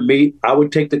they were to meet, I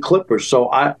would take the Clippers.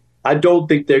 So I don't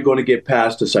think they're going to get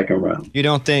past the second round. You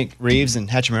don't think Reeves and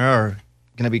Hachimura are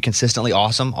going to be consistently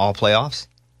awesome all playoffs?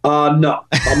 No,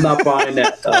 I'm not buying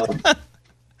that.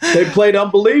 They played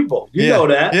unbelievable. You know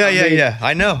that. Yeah.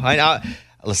 I know.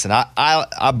 Listen,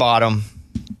 I bought him.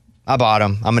 I'm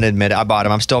going to admit it. I bought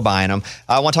him. I'm still buying him.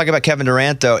 I want to talk about Kevin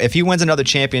Durant, though. If he wins another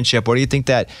championship, what do you think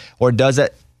or does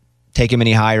that take him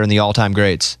any higher in the all-time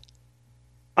greats?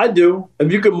 I do.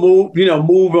 If you could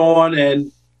move on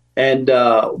and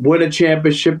win a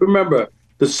championship. Remember,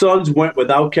 the Suns went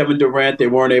without Kevin Durant. They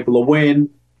weren't able to win.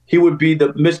 He would be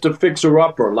the Mr.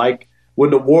 Fixer-Upper. Like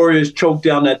when the Warriors choked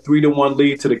down that 3-1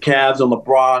 lead to the Cavs on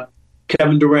LeBron,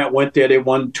 Kevin Durant went there. They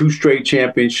won 2 straight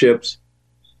championships.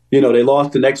 They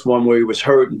lost the next one where he was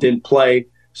hurt and didn't play.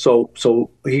 So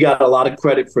he got a lot of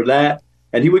credit for that.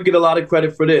 And he would get a lot of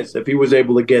credit for this if he was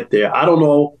able to get there. I don't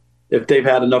know if they've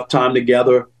had enough time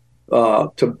together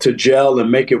to gel and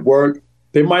make it work.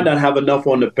 They might not have enough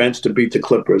on the bench to beat the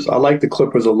Clippers. I like the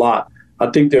Clippers a lot. I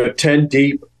think they're 10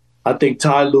 deep. I think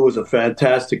Ty Lue is a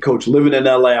fantastic coach. Living in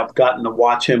L.A., I've gotten to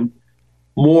watch him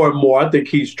more and more. I think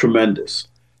he's tremendous.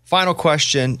 Final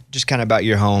question, just kind of about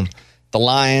your home. The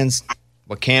Lions,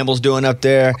 what Campbell's doing up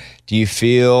there, do you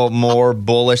feel more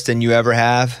bullish than you ever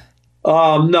have?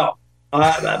 No.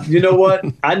 You know what?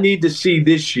 I need to see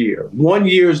this year. 1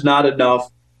 year is not enough.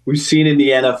 We've seen in the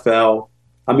NFL.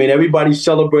 I mean, everybody's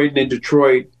celebrating in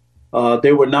Detroit.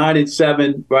 They were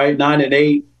 9-7, right?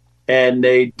 9-8, and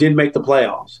they did make the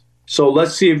playoffs. So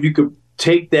let's see if you could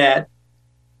take that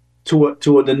to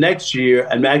the next year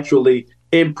and actually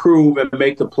improve and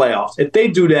make the playoffs. If they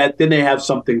do that, then they have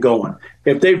something going.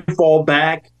 If they fall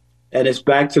back and it's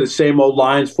back to the same old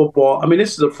Lions football, I mean,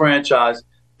 this is a franchise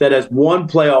that has one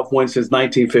playoff win since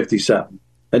 1957,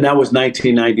 and that was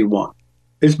 1991.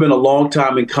 It's been a long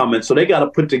time in coming, so they got to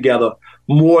put together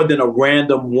more than a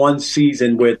random one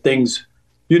season where things,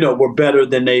 were better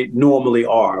than they normally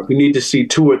are. We need to see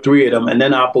 2 or 3 of them, and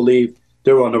then I believe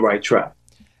they're on the right track.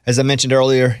 As I mentioned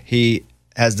earlier, he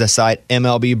has the site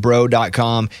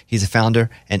MLBbro.com. He's a founder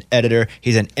and editor.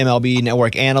 He's an MLB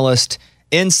Network analyst.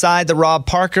 Inside the Rob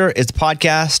Parker is the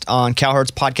podcast on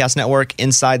Cowherd's Podcast Network,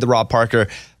 Inside the Rob Parker.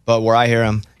 But where I hear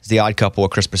him is The Odd Couple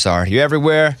with Chris Broussard. You're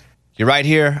everywhere. You're right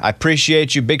here. I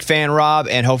appreciate you. Big fan, Rob,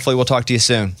 and hopefully we'll talk to you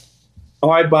soon. All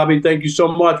right, Bobby. Thank you so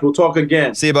much. We'll talk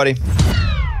again. See you, buddy.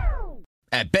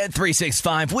 At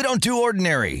Bet365, we don't do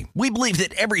ordinary. We believe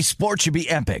that every sport should be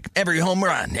epic. Every home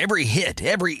run, every hit,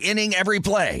 every inning, every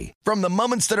play. From the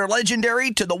moments that are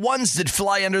legendary to the ones that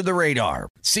fly under the radar.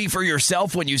 See for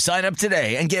yourself when you sign up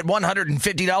today and get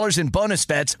 $150 in bonus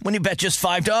bets when you bet just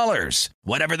 $5.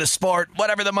 Whatever the sport,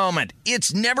 whatever the moment,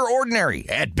 it's never ordinary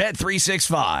at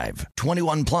Bet365.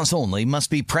 21 plus only. Must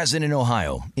be present in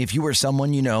Ohio. If you or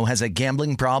someone you know has a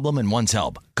gambling problem and wants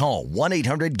help, call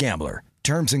 1-800-GAMBLER.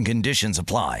 Terms and conditions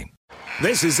apply.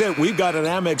 This is it. We've got an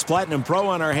Amex Platinum Pro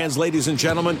on our hands, ladies and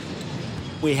gentlemen.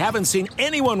 We haven't seen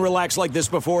anyone relax like this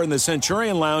before in the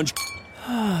Centurion Lounge.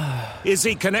 Is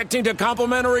he connecting to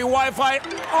complimentary Wi-Fi?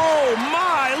 Oh,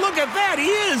 my. Look at that. He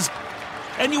is.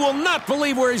 And you will not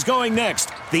believe where he's going next.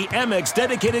 The Amex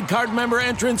dedicated card member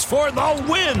entrance for the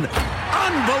win.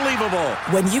 Unbelievable.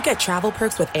 When you get travel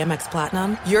perks with Amex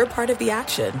Platinum, you're part of the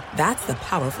action. That's the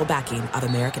powerful backing of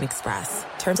American Express.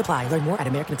 Terms apply. Learn more at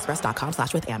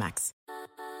americanexpress.com/withAmex.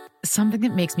 Something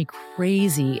that makes me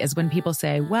crazy is when people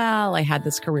say, well, I had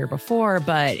this career before,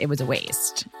 but it was a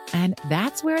waste. And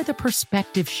that's where the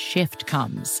perspective shift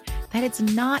comes, that it's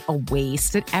not a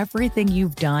waste, that everything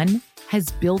you've done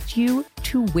has built you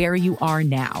to where you are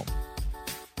now.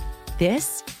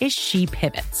 This is She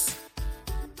Pivots,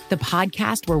 the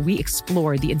podcast where we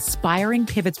explore the inspiring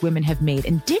pivots women have made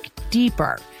and dig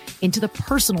deeper into the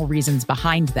personal reasons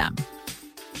behind them.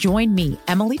 Join me,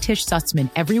 Emily Tish Sussman,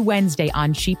 every Wednesday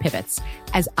on She Pivots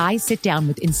as I sit down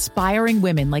with inspiring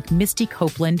women like Misty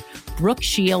Copeland, Brooke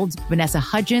Shields, Vanessa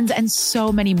Hudgens, and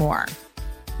so many more.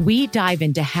 We dive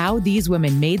into how these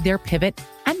women made their pivot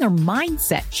and their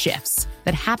mindset shifts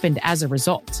that happened as a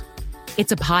result.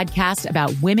 It's a podcast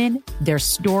about women, their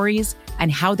stories,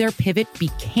 and how their pivot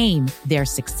became their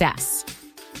success.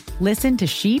 Listen to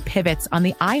She Pivots on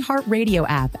the iHeartRadio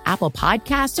app, Apple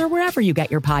Podcasts, or wherever you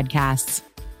get your podcasts.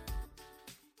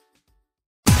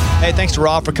 Hey, thanks to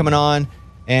Rob for coming on,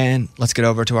 and let's get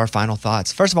over to our final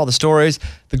thoughts. First of all, the stories.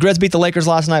 The Grizz beat the Lakers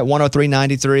last night,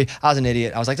 103-93. I was an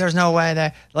idiot. I was like, there's no way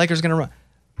that the Lakers are going to run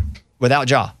without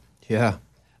Ja. Yeah.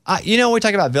 We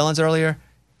talked about villains earlier.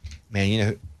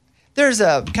 Man, there's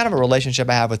a kind of a relationship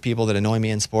I have with people that annoy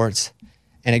me in sports,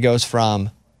 and it goes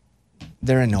from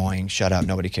they're annoying, shut up,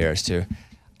 nobody cares, to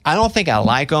I don't think I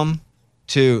like them,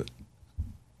 to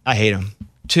I hate them,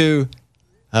 to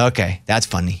okay, that's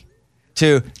funny,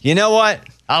 to you know what,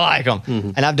 I like them.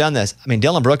 Mm-hmm. And I've done this. I mean,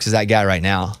 Dylan Brooks is that guy right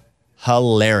now.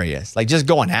 Hilarious. Like just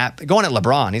going at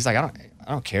LeBron. He's like, I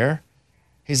don't care.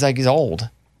 He's like, he's old.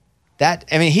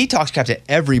 He talks crap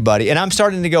to everybody. And I'm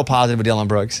starting to go positive with Dylan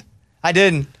Brooks. I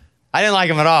didn't like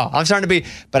him at all. I'm starting to be,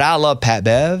 but I love Pat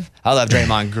Bev. I love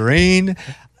Draymond Green.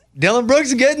 Dylan Brooks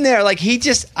is getting there. Like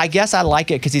I guess I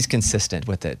like it because he's consistent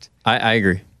with it. I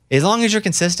agree. As long as you're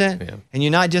consistent and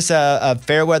you're not just a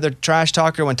fair weather trash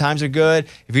talker when times are good,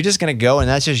 if you're just going to go and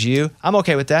that's just you, I'm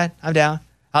okay with that. I'm down.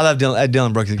 I love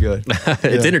Dylan Brooks is good.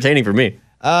 It's entertaining for me.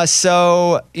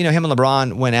 So, him and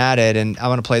LeBron went at it, and I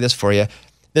want to play this for you.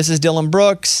 This is Dylan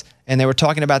Brooks, and they were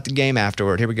talking about the game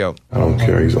afterward. Here we go. I don't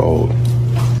care. He's old. You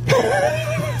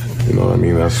know what I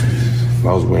mean? I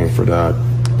was waiting for that.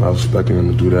 I was expecting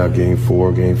him to do that game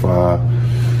 4, game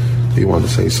 5. He wanted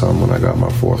to say something when I got my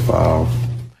 4th foul.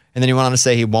 And then he went on to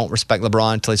say he won't respect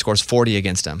LeBron until he scores 40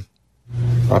 against him.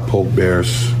 I poke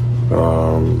bears.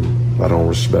 I don't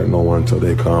respect no one until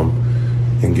they come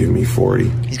and give me 40.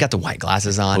 He's got the white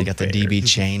glasses on. He got the DB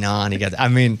chain on.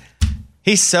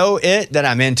 He's so it that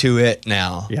I'm into it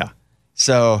now. Yeah.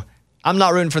 So I'm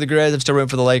not rooting for the Grizz. I'm still rooting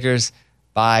for the Lakers.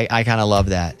 But I kind of love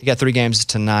that. You got 3 games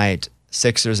tonight.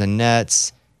 Sixers and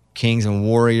Nets, Kings and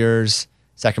Warriors.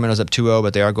 Sacramento's up 2-0,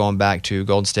 but they are going back to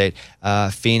Golden State.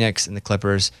 Phoenix and the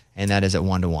Clippers, and that is at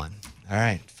 1-1. All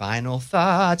right, final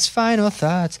thoughts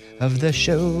of the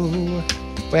show.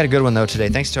 We had a good one, though, today.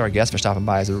 Thanks to our guest for stopping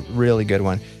by. It's a really good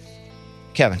one.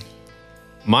 Kevin.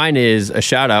 Mine is a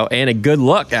shout-out and a good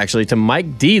luck, actually, to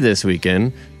Mike D this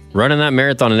weekend, running that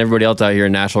marathon, and everybody else out here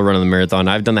in Nashville running the marathon.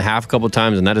 I've done the half a couple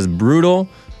times, and that is brutal.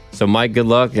 So, Mike, good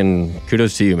luck, and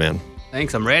kudos to you, man.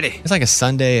 Thanks, I'm ready. It's like a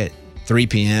Sunday at 3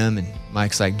 p.m., and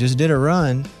Mike's like, just did a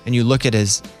run. And you look at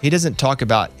he doesn't talk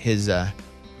about his, what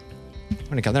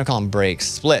do they call them? Breaks.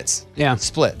 Splits. Yeah.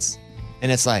 Splits. And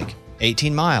it's like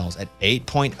 18 miles at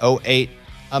 8.08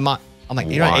 a mile. I'm like,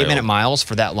 you're on 8-minute miles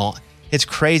for that long. It's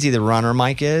crazy the runner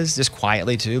Mike is, just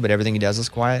quietly too, but everything he does is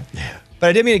quiet. Yeah. But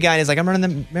I did meet a guy, and he's like, I'm running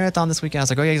the marathon this weekend. I was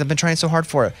like, oh yeah, because I've been training so hard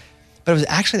for it. But it was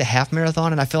actually the half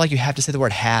marathon, and I feel like you have to say the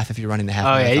word half if you're running the half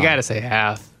marathon. Oh yeah, you got to say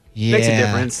half. Yeah. Makes a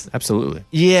difference. Absolutely.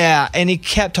 Yeah, and he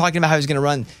kept talking about how he was going to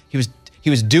run. He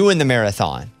was doing the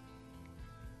marathon.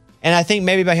 And I think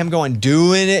maybe by him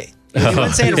doing it, he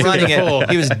wasn't saying running it.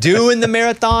 He was doing the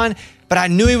marathon, but I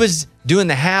knew he was doing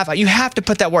the half. You have to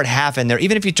put that word half in there,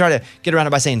 even if you try to get around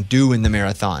it by saying doing the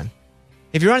marathon.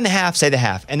 If you're running the half, say the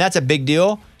half. And that's a big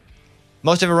deal.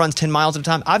 Most of it runs 10 miles at a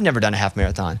time. I've never done a half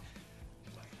marathon.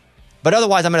 But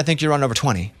otherwise, I'm going to think you're running over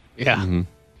 20. Yeah. Mm-hmm.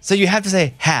 So you have to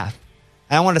say half.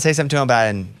 And I wanted to say something to him,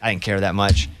 but I didn't care that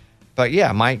much. But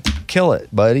yeah, Mike, kill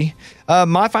it, buddy.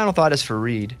 My final thought is for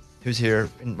Reed, who's here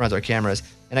and runs our cameras.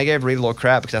 And I gave Reed a little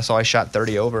crap because I saw I shot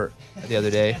 30 over the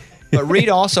other day. But Reed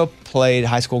also played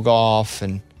high school golf,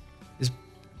 and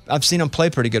I've seen him play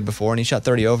pretty good before, and he shot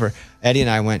 30 over. Eddie and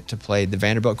I went to play the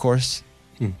Vanderbilt course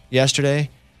yesterday,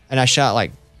 and I shot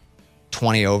like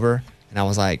 20 over, and I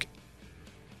was like,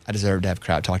 I deserve to have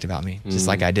crowd talked about me, just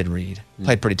like I did Reed.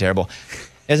 Played pretty terrible.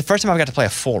 It was the first time I got to play a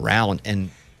full round in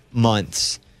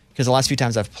months, because the last few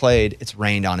times I've played, it's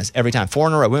rained on us every time. 4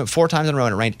 in a row. We went 4 times in a row,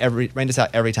 and it rained us out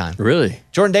every time. Really?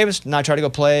 Jordan Davis and I tried to go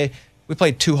play. We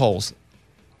played 2 holes,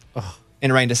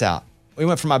 and it rained us out. We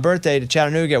went for my birthday to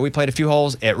Chattanooga. We played a few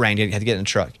holes. It rained. Had to get in the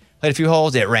truck. Played a few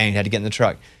holes. It rained. Had to get in the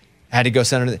truck. Had to go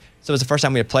center. So it was the first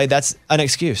time we had played. That's an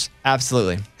excuse.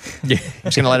 Absolutely. Yeah. I'm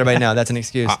just going to let everybody know that's an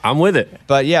excuse. I'm with it.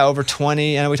 But yeah, over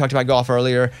 20. I know we talked about golf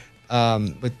earlier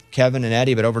with Kevin and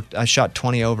Eddie, but I shot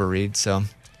 20 over, Reed. So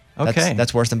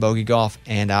that's worse than bogey golf.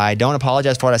 And I don't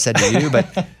apologize for what I said to you,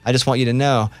 but I just want you to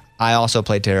know I also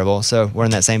played terrible. So we're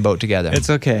in that same boat together. It's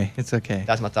okay. It's okay.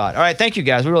 That's my thought. All right. Thank you,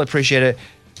 guys. We really appreciate it.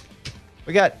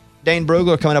 We got Dane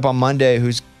Brugler coming up on Monday,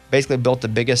 who's basically built the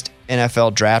biggest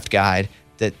NFL draft guide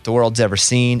that the world's ever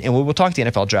seen. And we will talk the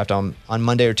NFL draft on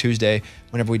Monday or Tuesday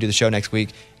whenever we do the show next week.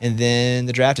 And then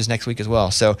the draft is next week as well.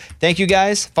 So thank you,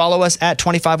 guys. Follow us at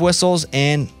 25 Whistles,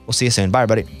 and we'll see you soon. Bye,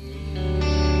 everybody.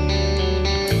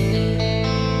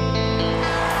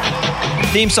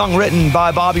 Theme song written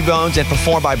by Bobby Bones and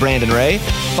performed by Brandon Ray.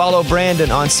 Follow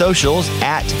Brandon on socials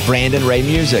at Brandon Ray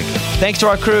Music. Thanks to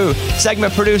our crew,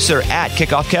 segment producer at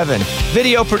Kickoff Kevin,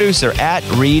 video producer at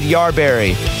Reed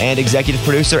Yarberry, and executive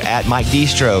producer at Mike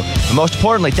Distro. But most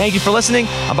importantly, thank you for listening.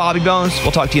 I'm Bobby Bones.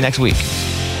 We'll talk to you next week.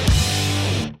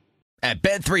 At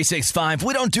Bet365,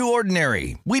 we don't do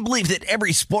ordinary. We believe that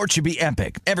every sport should be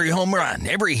epic. Every home run,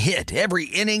 every hit, every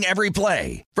inning, every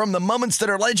play. From the moments that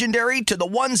are legendary to the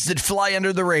ones that fly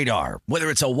under the radar. Whether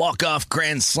it's a walk-off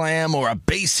grand slam or a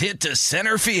base hit to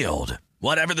center field.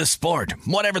 Whatever the sport,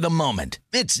 whatever the moment.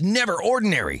 It's never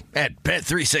ordinary at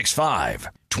Bet365.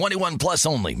 21 plus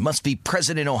only. Must be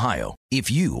present in Ohio. If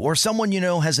you or someone you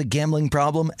know has a gambling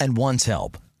problem and wants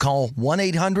help, call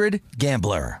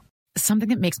 1-800-GAMBLER. Something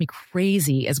that makes me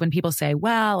crazy is when people say,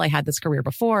 well, I had this career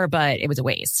before, but it was a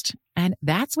waste. And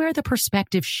that's where the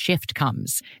perspective shift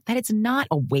comes, that it's not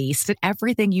a waste, that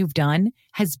everything you've done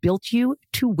has built you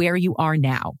to where you are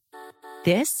now.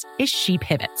 This is She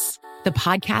Pivots, the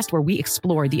podcast where we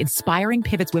explore the inspiring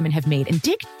pivots women have made and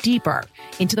dig deeper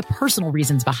into the personal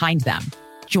reasons behind them.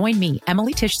 Join me,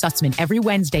 Emily Tish Sussman, every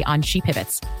Wednesday on She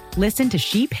Pivots. Listen to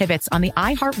She Pivots on the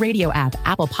iHeartRadio app,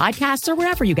 Apple Podcasts, or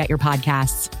wherever you get your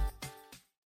podcasts.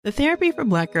 The Therapy for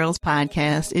Black Girls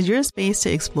podcast is your space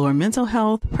to explore mental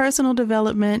health, personal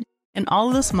development, and all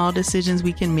of the small decisions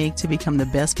we can make to become the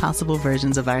best possible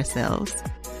versions of ourselves.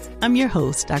 I'm your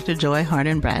host, Dr. Joy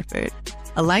Harden Bradford,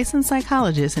 a licensed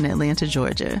psychologist in Atlanta,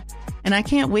 Georgia, and I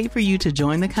can't wait for you to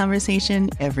join the conversation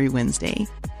every Wednesday.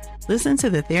 Listen to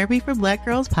the Therapy for Black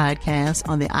Girls podcast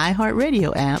on the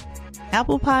iHeartRadio app,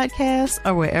 Apple Podcasts,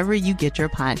 or wherever you get your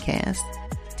podcasts.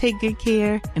 Take good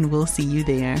care, and we'll see you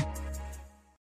there.